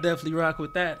 So I definitely rock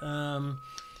with that.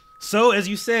 So as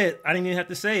you said, I didn't even have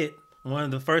to say it. One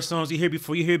of the first songs you hear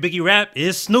before you hear Biggie rap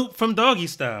is Snoop from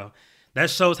Doggystyle. That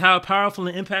shows how powerful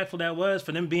and impactful that was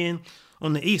for them being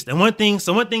on the East. And one thing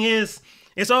is,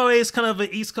 it's always kind of an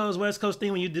East Coast, West Coast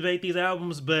thing when you debate these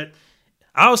albums, but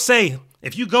I'll say,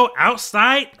 if you go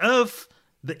outside of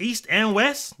the East and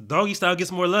West, Doggystyle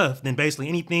gets more love than basically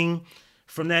anything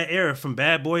from that era, from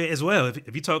Bad Boy as well.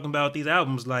 If you're talking about these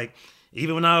albums, like,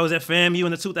 even when I was at FAMU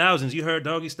in the 2000s, you heard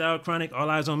Doggystyle, Chronic, All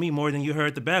Eyes on Me more than you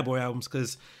heard the Bad Boy albums,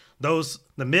 because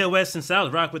the Midwest and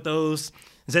South rock with those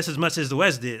just as much as the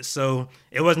West did. So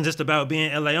it wasn't just about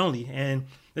being LA only. And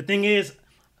the thing is,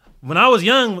 when I was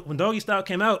young, when Doggystyle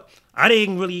came out, I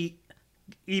didn't really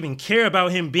even care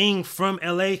about him being from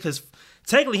LA, because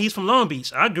technically he's from Long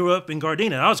Beach. I grew up in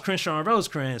Gardena. I was Crenshaw and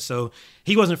Rosecrans, so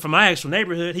he wasn't from my actual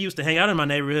neighborhood. He used to hang out in my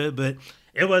neighborhood, but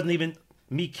it wasn't even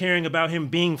me caring about him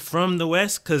being from the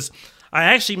West, because I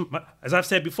actually, as I've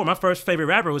said before, my first favorite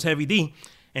rapper was Heavy D.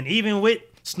 And even with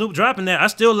Snoop dropping that, I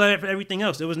still love everything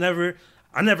else.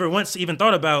 I never once even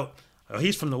thought about, oh,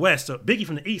 he's from the West. So Biggie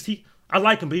from the East, I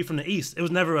like him, but he's from the East. It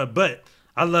was never a but.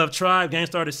 I love Tribe, Gang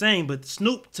Starr the same, but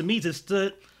Snoop to me just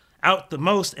stood out the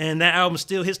most, and that album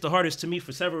still hits the hardest to me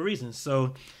for several reasons.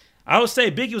 So I would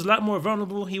say Biggie was a lot more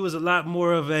vulnerable. He was a lot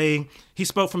more of he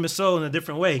spoke from his soul in a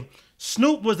different way.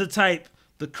 Snoop was the type,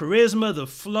 the charisma, the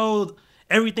flow,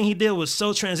 everything he did was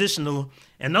so transitional.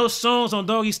 And those songs on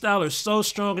Doggystyle are so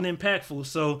strong and impactful.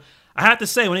 So I have to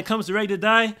say, when it comes to Ready to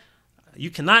Die, you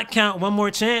cannot count One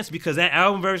More Chance, because that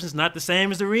album version is not the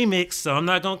same as the remix. So I'm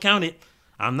not going to count it.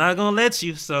 I'm not going to let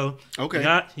you. So okay.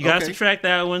 you got to subtract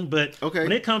that one. But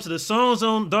when it comes to the songs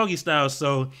on Doggystyle,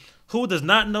 so who does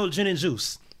not know Gin and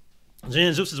Juice? Gin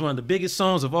and Juice is one of the biggest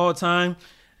songs of all time.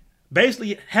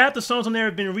 Basically, half the songs on there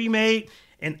have been remade,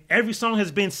 and every song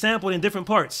has been sampled in different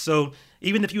parts. So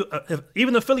even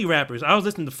even the Philly rappers, I was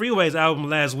listening to Freeway's album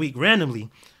last week randomly,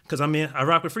 because I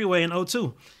rock with Freeway in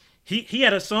 02. He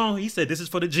had a song, he said, this is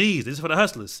for the G's, this is for the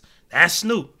hustlers. That's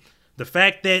Snoop. The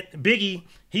fact that Biggie,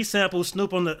 he sampled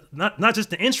Snoop on the, not just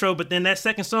the intro, but then that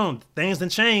second song, Things Done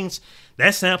Changed,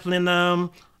 that's sampling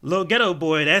Lil Ghetto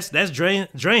Boy. That's Dre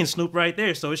and Snoop right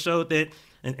there. So it showed that,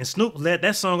 and Snoop let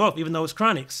that song off, even though it's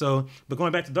Chronic. So, but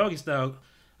going back to Doggystyle,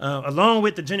 along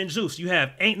with the Gin and Juice, you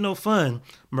have Ain't No Fun.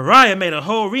 Mariah made a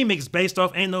whole remix based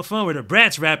off Ain't No Fun, where the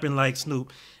Brats rapping like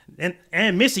Snoop.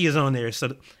 And Missy is on there.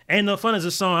 So Ain't No Fun is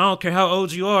a song, I don't care how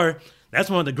old you are, that's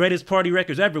one of the greatest party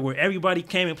records ever, where everybody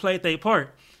came and played their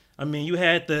part. I mean, you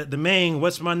had the main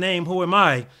What's My Name, Who Am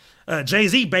I?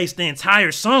 Jay-Z based the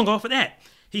entire song off of that.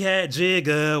 He had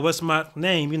Jigga, What's My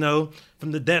Name,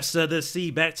 from the depths of the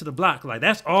sea back to the block. Like,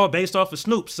 that's all based off of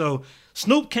Snoop. So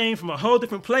Snoop came from a whole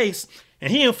different place,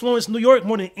 and he influenced New York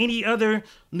more than any other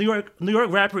New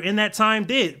York rapper in that time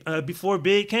did before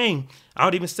Big came. I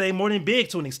would even say more than Big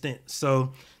to an extent.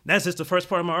 So that's just the first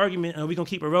part of my argument. We're going to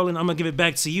keep it rolling. I'm going to give it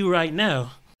back to you right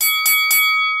now.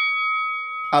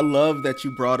 I love that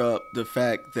you brought up the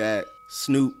fact that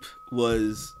Snoop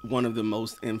was one of the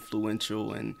most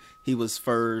influential, and he was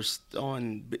first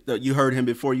on. You heard him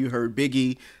before you heard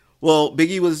Biggie. Well,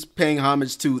 Biggie was paying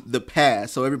homage to the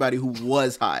past, so everybody who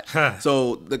was hot.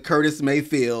 So the Curtis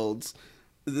Mayfields,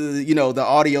 the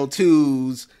Audio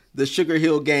 2s, the Sugar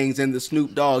Hill Gangs, and the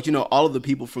Snoop Dogs, all of the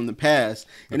people from the past.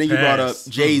 And then you brought up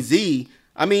Jay-Z.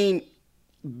 I mean,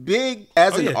 Big,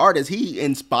 as an artist, he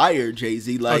inspired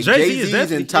Jay-Z. Like,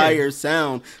 Jay-Z's entire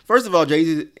sound. First of all,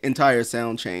 Jay-Z's entire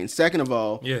sound changed. Second of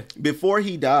all, before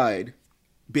he died,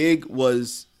 Big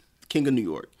was king of New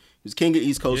York. He was king of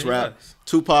East Coast rap.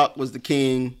 Tupac was the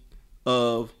king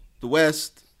of the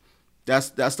West. That's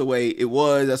the way it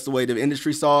was. That's the way the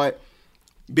industry saw it.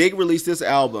 Big released this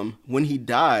album. When he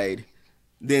died,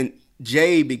 then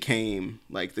Jay became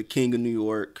like the king of New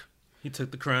York. He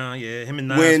took the crown, him and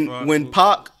Nas. When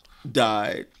Pac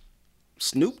died,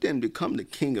 Snoop didn't become the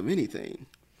king of anything.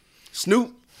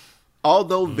 Snoop,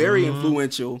 although very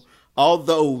influential,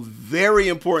 although very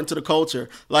important to the culture,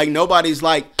 like, nobody's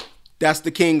like, that's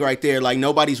the king right there. Like,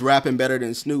 nobody's rapping better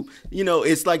than Snoop.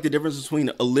 It's like the difference between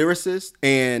a lyricist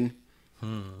and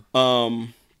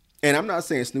and I'm not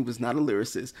saying Snoop is not a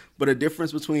lyricist, but a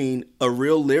difference between a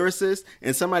real lyricist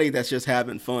and somebody that's just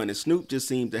having fun. And Snoop just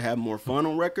seemed to have more fun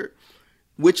on record,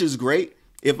 which is great.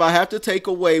 If I have to take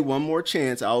away one more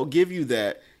chance, I'll give you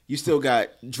that. You still got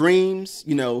Dreams,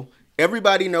 you know,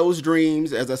 everybody knows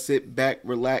Dreams. As I sit back,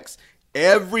 relax,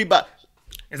 everybody.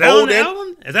 Is that on the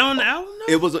album? Is that on the album?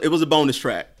 It was a bonus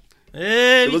track.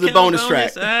 Hey, it was a bonus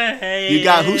track. Hey, you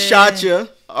got Who Shot Ya?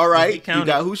 All right, you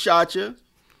got Who Shot Ya?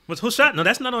 What's Who Shot? No,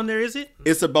 that's not on there, is it?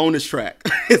 It's a bonus track.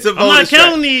 It's a bonus track. I'm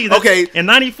not counting these. Okay. In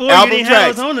 94, album you didn't tracks.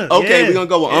 have those on there. Okay, yeah. we're going to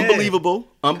go with Unbelievable.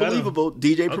 Unbelievable.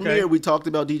 DJ Okay. Premier. We talked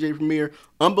about DJ Premier.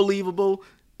 Unbelievable.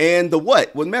 And The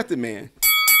What with Method Man.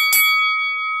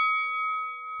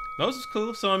 Those is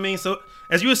cool. So, I mean,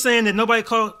 as you were saying that nobody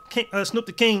called Snoop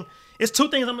the King, it's two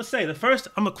things I'm going to say. The first,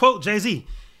 I'm going to quote Jay-Z.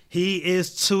 He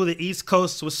is to the East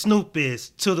Coast what Snoop is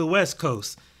to the West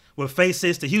Coast, what Face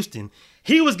is to Houston.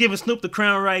 He was giving Snoop the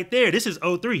crown right there. This is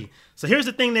 03. So here's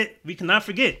the thing that we cannot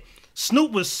forget.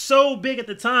 Snoop was so big at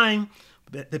the time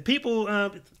that the people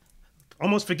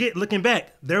almost forget looking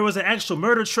back. There was an actual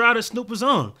murder trial that Snoop was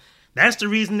on. That's the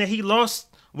reason that he lost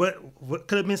what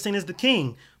could have been seen as the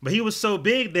king. But he was so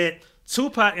big that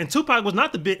Tupac was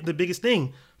not the biggest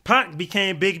thing. Pac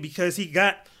became big because he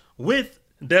got with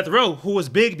Death Row, who was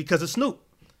big because of Snoop.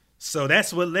 So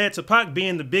that's what led to Pac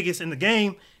being the biggest in the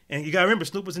game. And you got to remember,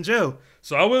 Snoop was in jail.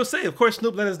 So I will say, of course,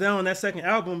 Snoop let us down on that second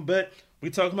album, but we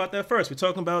talking about that first. We're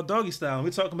talking about Doggystyle.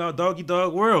 We're talking about Doggy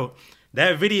Dog World.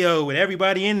 That video with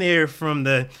everybody in there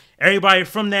everybody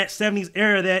from that 70s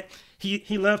era that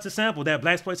he loved to sample, that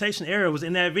blaxploitation era was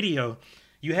in that video.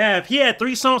 He had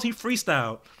 3 songs he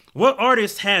freestyled. What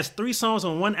artist has 3 songs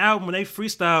on one album when they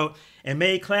freestyled and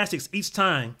made classics each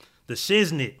time? The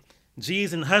Shiznit,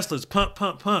 G's and Hustlers, Pump,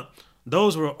 Pump, Pump.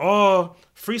 Those were all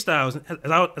freestyles.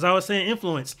 As I was saying,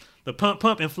 influence. The Pump,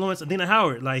 Pump influenced Adina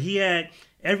Howard. Like, he had,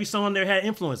 every song there had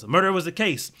influence. Murder Was the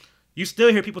Case. You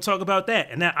still hear people talk about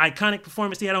that. And that iconic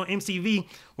performance he had on MTV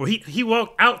where he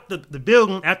walked out the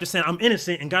building after saying, "I'm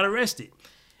innocent," and got arrested.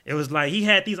 It was like he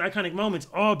had these iconic moments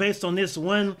all based on this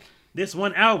one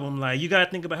album. Like, you got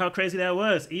to think about how crazy that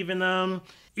was. Even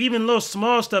little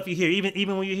small stuff you hear,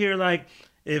 even when you hear, like,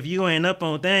 If You Ain't Up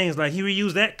on Things, like, he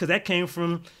reused that because that came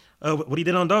from what he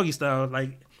did on Doggystyle.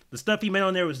 Like, the stuff he made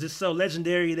on there was just so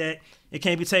legendary that it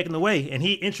can't be taken away. And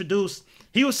he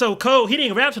was so cold, he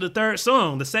didn't rap to the third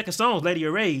song. The second song was Lady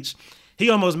of Rage. He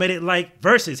almost made it like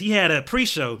Verzuz. He had a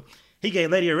pre-show. He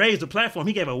gave Lady of Rage the platform.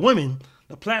 He gave a woman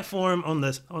the platform on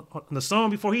the song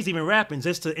before he's even rapping,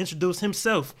 just to introduce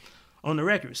himself on the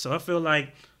record. So I feel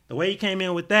like the way he came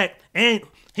in with that, and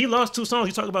he lost 2 songs.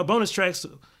 You talk about bonus tracks.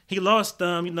 He lost,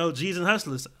 G's and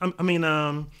Hustlers.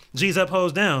 G's Up,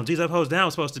 Hoes Down. G's Up, Hoes Down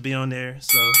was supposed to be on there.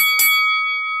 So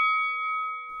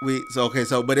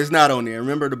but it's not on there.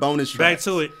 Remember the bonus track.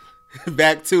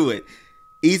 Back to it.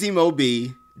 Easy Mo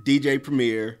B, DJ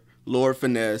Premier, Lord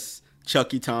Finesse,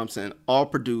 Chucky Thompson, all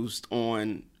produced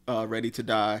on Ready to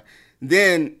Die.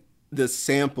 Then the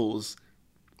samples,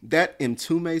 that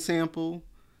Mtume sample,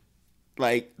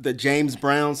 like the James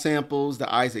Brown samples,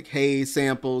 the Isaac Hayes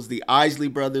samples, the Isley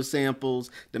Brothers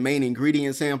samples, the Main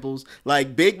Ingredient samples.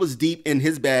 Like, Big was deep in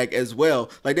his bag as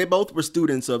well. Like, they both were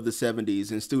students of the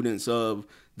 70s and students of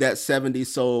that 70s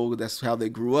soul. That's how they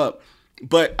grew up.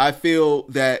 But I feel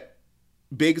that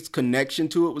Big's connection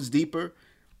to it was deeper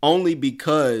only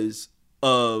because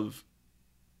of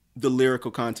the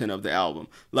lyrical content of the album.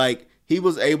 Like, he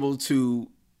was able to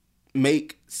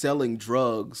make selling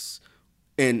drugs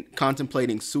and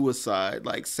contemplating suicide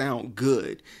like sound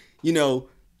good.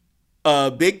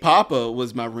 Big Papa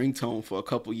was my ringtone for a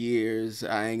couple years.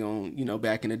 I ain't gonna,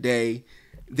 back in the day.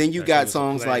 Then you got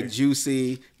songs like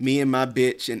Juicy, Me and My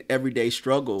Bitch, and Everyday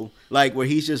Struggle, like where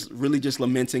he's just really just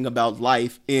lamenting about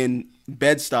life in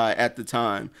Bed-Stuy at the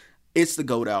time. It's the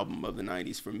GOAT album of the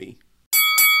 90s for me.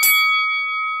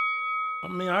 I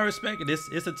mean, I respect it.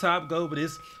 It's a top go, but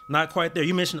it's not quite there.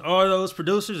 You mentioned all those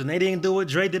producers, and they didn't do what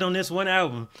Dre did on this one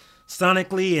album.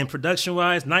 Sonically and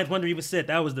production-wise, Ninth Wonder even said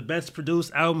that was the best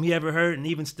produced album he ever heard, and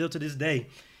even still to this day.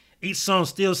 Each song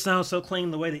still sounds so clean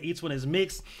the way that each one is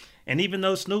mixed. And even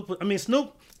though Snoop,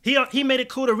 he made it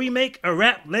cool to remake a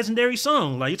rap legendary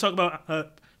song. Like, you talk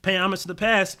about paying homage to the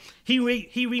past. He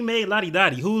remade Lottie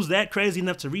Dottie. Who's that crazy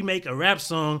enough to remake a rap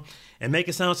song and make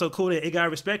it sound so cool that it got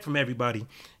respect from everybody?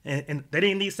 And they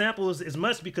didn't need samples as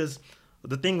much because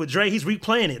the thing with Dre, he's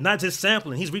replaying it, not just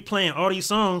sampling. He's replaying all these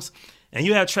songs. And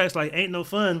you have tracks like Ain't No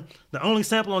Fun. The only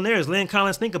sample on there is Lynn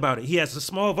Collins' Think About It. He has a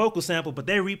small vocal sample, but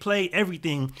they replayed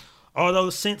everything. All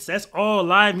those synths, that's all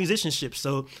live musicianship.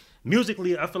 So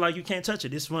musically, I feel like you can't touch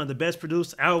it. It's one of the best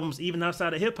produced albums, even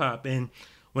outside of hip-hop. And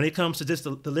when it comes to just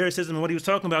the lyricism and what he was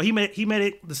talking about. He made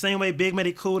it the same way Big made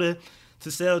it cool to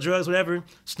sell drugs, whatever.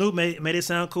 Snoop made it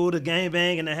sound cool to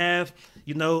gangbang and to have,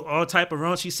 all type of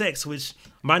raunchy sex, which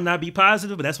might not be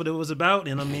positive, but that's what it was about.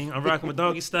 And I mean, I'm rocking with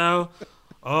Doggystyle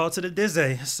all to the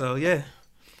dizzy. So yeah,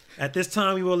 at this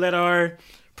time we will let our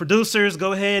producers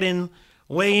go ahead and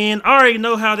weigh in. I already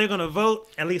know how they're gonna vote,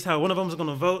 at least how one of them is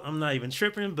gonna vote. I'm not even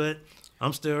tripping, but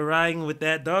I'm still riding with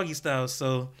that Doggystyle.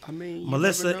 So I mean,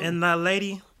 Melissa and Not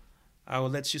Lady, I will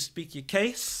let you speak your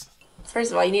case.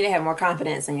 First of all, you need to have more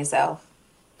confidence in yourself.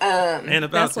 And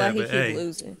about That's why that, he but keep hey.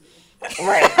 losing.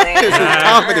 Right.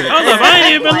 confident. Hold up, I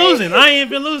ain't even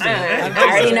been losing. I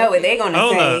already know what they're gonna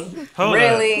say. Hold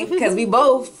really, because we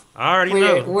both I already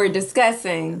know. we're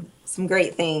discussing some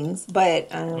great things,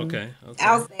 but Okay.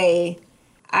 I'll say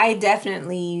I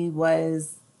definitely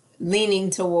was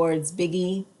leaning towards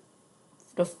Biggie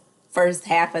the first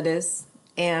half of this,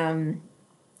 and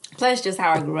plus just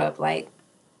how I grew up. Like,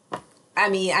 I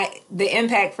mean, the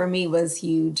impact for me was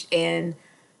huge, and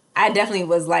I definitely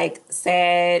was like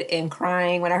sad and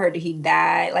crying when I heard that he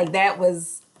died. Like it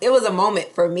was a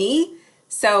moment for me.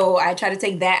 So I try to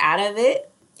take that out of it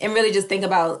and really just think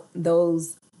about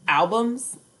those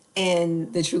albums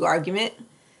and the true argument.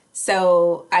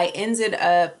 So I ended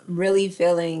up really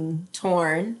feeling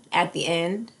torn at the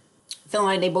end, feeling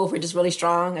like they both were just really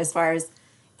strong as far as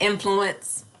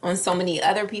influence on so many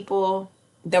other people,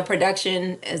 the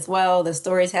production as well, the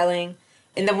storytelling.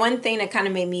 And the one thing that kind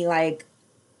of made me like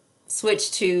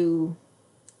switch to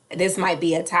this might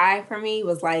be a tie for me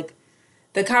was like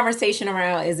the conversation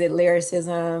around, is it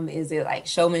lyricism, is it like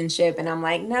showmanship? And I'm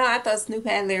like, no, I thought Snoop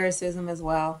had lyricism as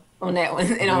well on that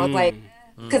one. And I was like,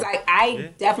 because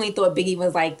I definitely thought Biggie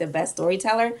was like the best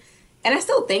storyteller, and I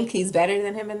still think he's better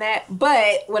than him in that.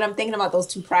 But when I'm thinking about those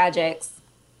two projects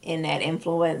and that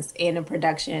influence and the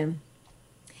production,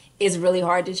 it's really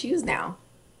hard to choose now.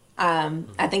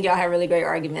 I think y'all have really great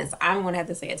arguments. I'm gonna have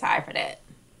to say a tie for that.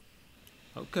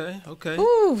 Okay.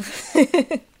 Ooh.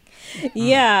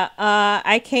 Yeah,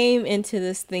 I came into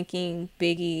this thinking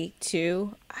Biggie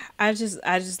too. I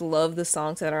just love the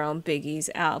songs that are on Biggie's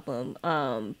album.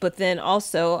 But then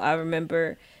also I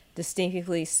remember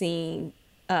distinctly seeing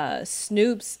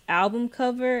Snoop's album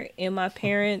cover in my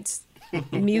parents'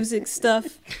 music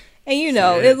stuff. And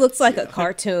it looks like a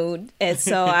cartoon. And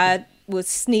so I would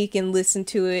sneak and listen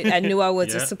to it. I knew I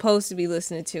wasn't supposed to be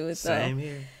listening to it though. Same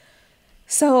here.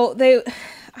 So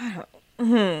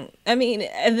I mean,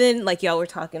 and then like y'all were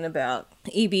talking about,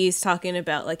 EB's talking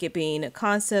about like it being a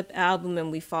concept album,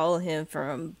 and we follow him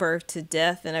from birth to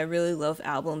death. And I really love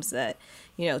albums that,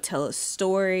 tell a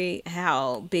story,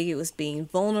 how Biggie was being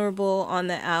vulnerable on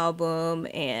the album.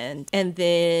 And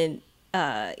then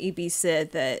EB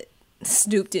said that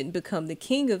Snoop didn't become the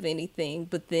king of anything,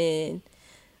 but then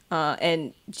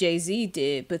and Jay-Z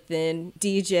did, but then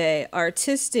DJ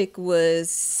Artistic was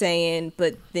saying,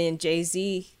 but then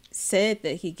Jay-Z said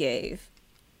that he gave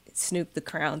Snoop the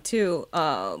crown too.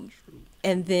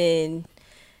 And then,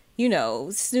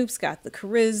 Snoop's got the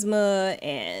charisma,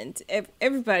 and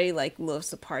everybody like loves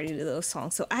to party to those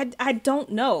songs. So I don't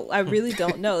know. I really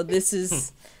don't know. This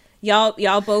is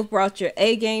y'all both brought your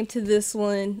A game to this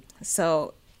one,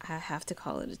 so I have to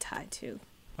call it a tie too.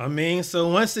 I mean, so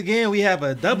once again, we have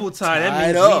a double tie.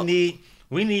 That means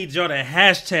we need y'all to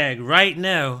hashtag right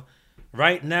now,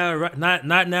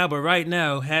 not now, but right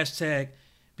now, hashtag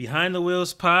Behind the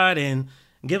Wheels Pod, and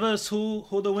give us who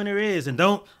the winner is. And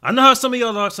I know how some of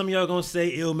y'all gonna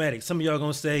say Illmatic, some of y'all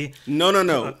gonna say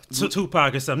no,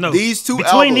 Tupac or something. No, these two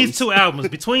between these two albums,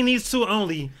 between these two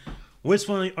only, which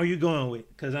one are you going with?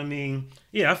 Because I mean,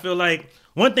 I feel like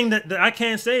one thing that I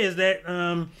can say is that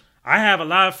I have a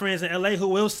lot of friends in LA who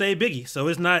will say Biggie, so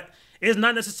it's not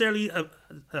necessarily an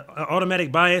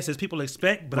automatic bias as people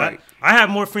expect. But right. I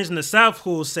have more friends in the South who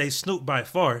will say Snoop by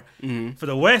far. Mm-hmm. For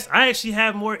the West, I actually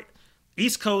have more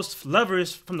East Coast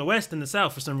lovers from the West than the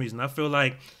South for some reason. I feel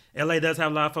like LA does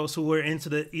have a lot of folks who were into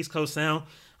the East Coast sound.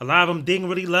 A lot of them didn't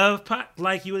really love pop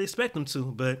like you would expect them to.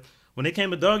 But when it came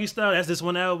to Doggystyle, that's just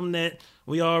one album that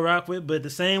we all rock with. But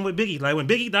the same with Biggie. Like when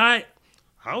Biggie died,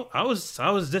 I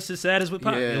was just as sad as with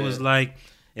Pop. Yeah. It was like,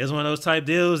 it was one of those type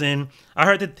deals. And I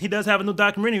heard that he does have a new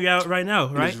documentary out right now,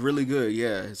 right? It's really good,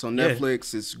 yeah. It's on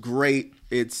Netflix. It's great.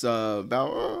 It's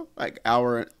about like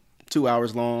 2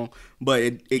 hours long, but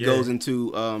it goes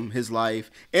into his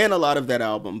life and a lot of that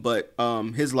album, but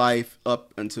his life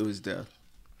up until his death.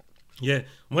 Yeah.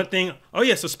 One thing. Oh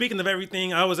yeah. So speaking of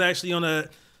everything, I was actually on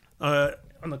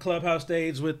the Clubhouse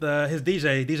stage with his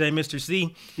DJ Mr.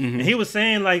 C, and he was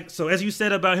saying like, so as you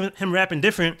said about him rapping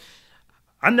different,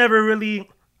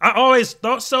 I always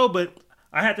thought so, but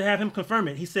I had to have him confirm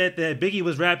it. He said that Biggie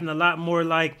was rapping a lot more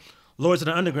like Lords of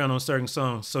the Underground on certain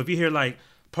songs. So if you hear like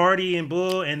Party and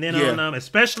Bull, and then on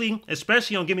especially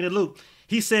on Give Me the Loop,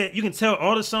 he said you can tell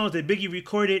all the songs that Biggie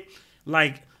recorded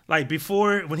like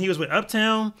before when he was with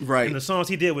Uptown, right? And the songs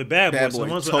he did with Bad Boy, so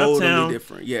the ones totally with Uptown,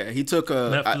 different. Yeah, he took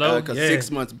a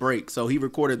 6 months break, so he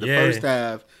recorded the first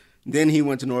half. Then he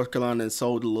went to North Carolina and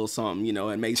sold a little something,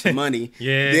 and made some money.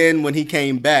 Then when he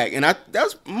came back, and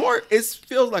that's more. It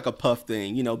feels like a Puff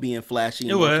thing, being flashy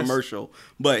and more commercial.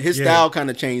 But his style kind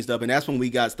of changed up, and that's when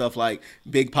we got stuff like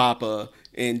Big Papa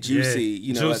and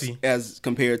Juicy, as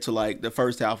compared to like the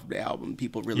first half of the album.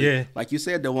 People really, like you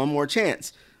said, the One More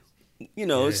Chance.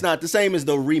 It's not the same as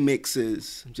the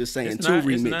remixes. I'm just saying, two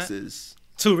remixes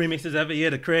of it.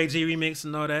 Yeah, the Craig G remix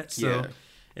and all that. So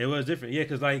it was different. Yeah,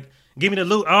 because like. Give Me the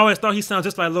Loot. I always thought he sounded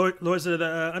just like Lords of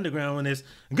the Underground when it's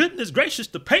goodness gracious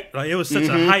the paint. Like it was such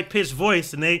a high pitched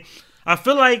voice, and I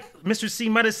feel like Mr. C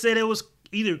might have said it was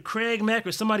either Craig Mack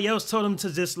or somebody else told him to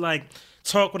just like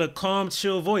talk with a calm,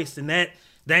 chill voice, and that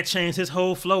changed his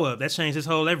whole flow up. That changed his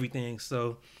whole everything.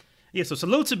 So yeah, so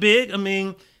salute to Big. I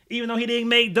mean, even though he didn't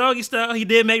make Doggystyle, he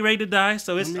did make Ready to Die.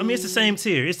 So it's it's the same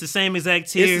tier. It's the same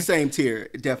exact tier. It's the same tier,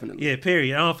 definitely. Yeah,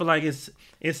 period. I don't feel like it's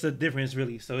a difference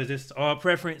really. So it's just all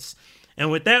preference. And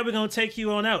with that, we're going to take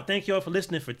you on out. Thank you all for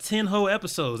listening for 10 whole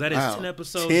episodes. That is 10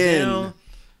 episodes 10. down.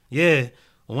 Yeah,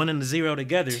 1 and 0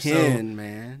 together. 10,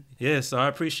 man. Yeah, so I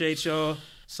appreciate y'all.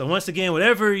 So once again,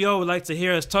 whatever y'all would like to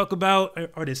hear us talk about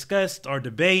or discuss or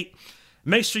debate,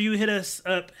 make sure you hit us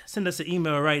up. Send us an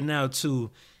email right now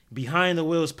to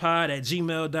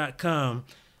behindthewheelspod@gmail.com.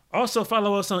 Also,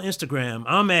 follow us on Instagram.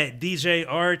 I'm at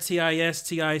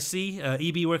DJRTISTIC.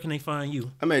 EB, where can they find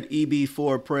you? I'm at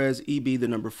EB4Prez, EB the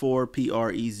number 4,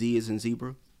 PREZ as in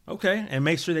zebra. Okay, and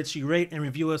make sure that you rate and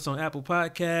review us on Apple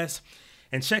Podcasts.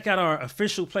 And check out our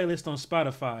official playlist on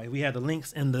Spotify. We have the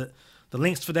links, and the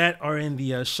links for that are in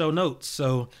the show notes.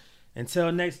 So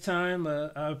until next time,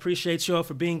 I appreciate y'all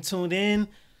for being tuned in.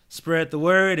 Spread the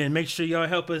word, and make sure y'all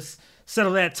help us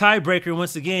settle that tiebreaker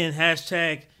once again. #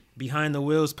 Behind the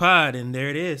Wheels Pod, and there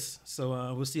it is. So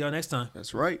we'll see y'all next time.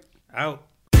 That's right. Out.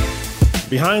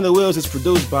 Behind the Wheels is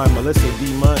produced by Melissa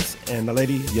D. Muntz and the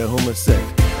lady Yahuma Sek,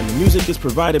 and the music is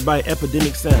provided by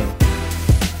Epidemic Sound.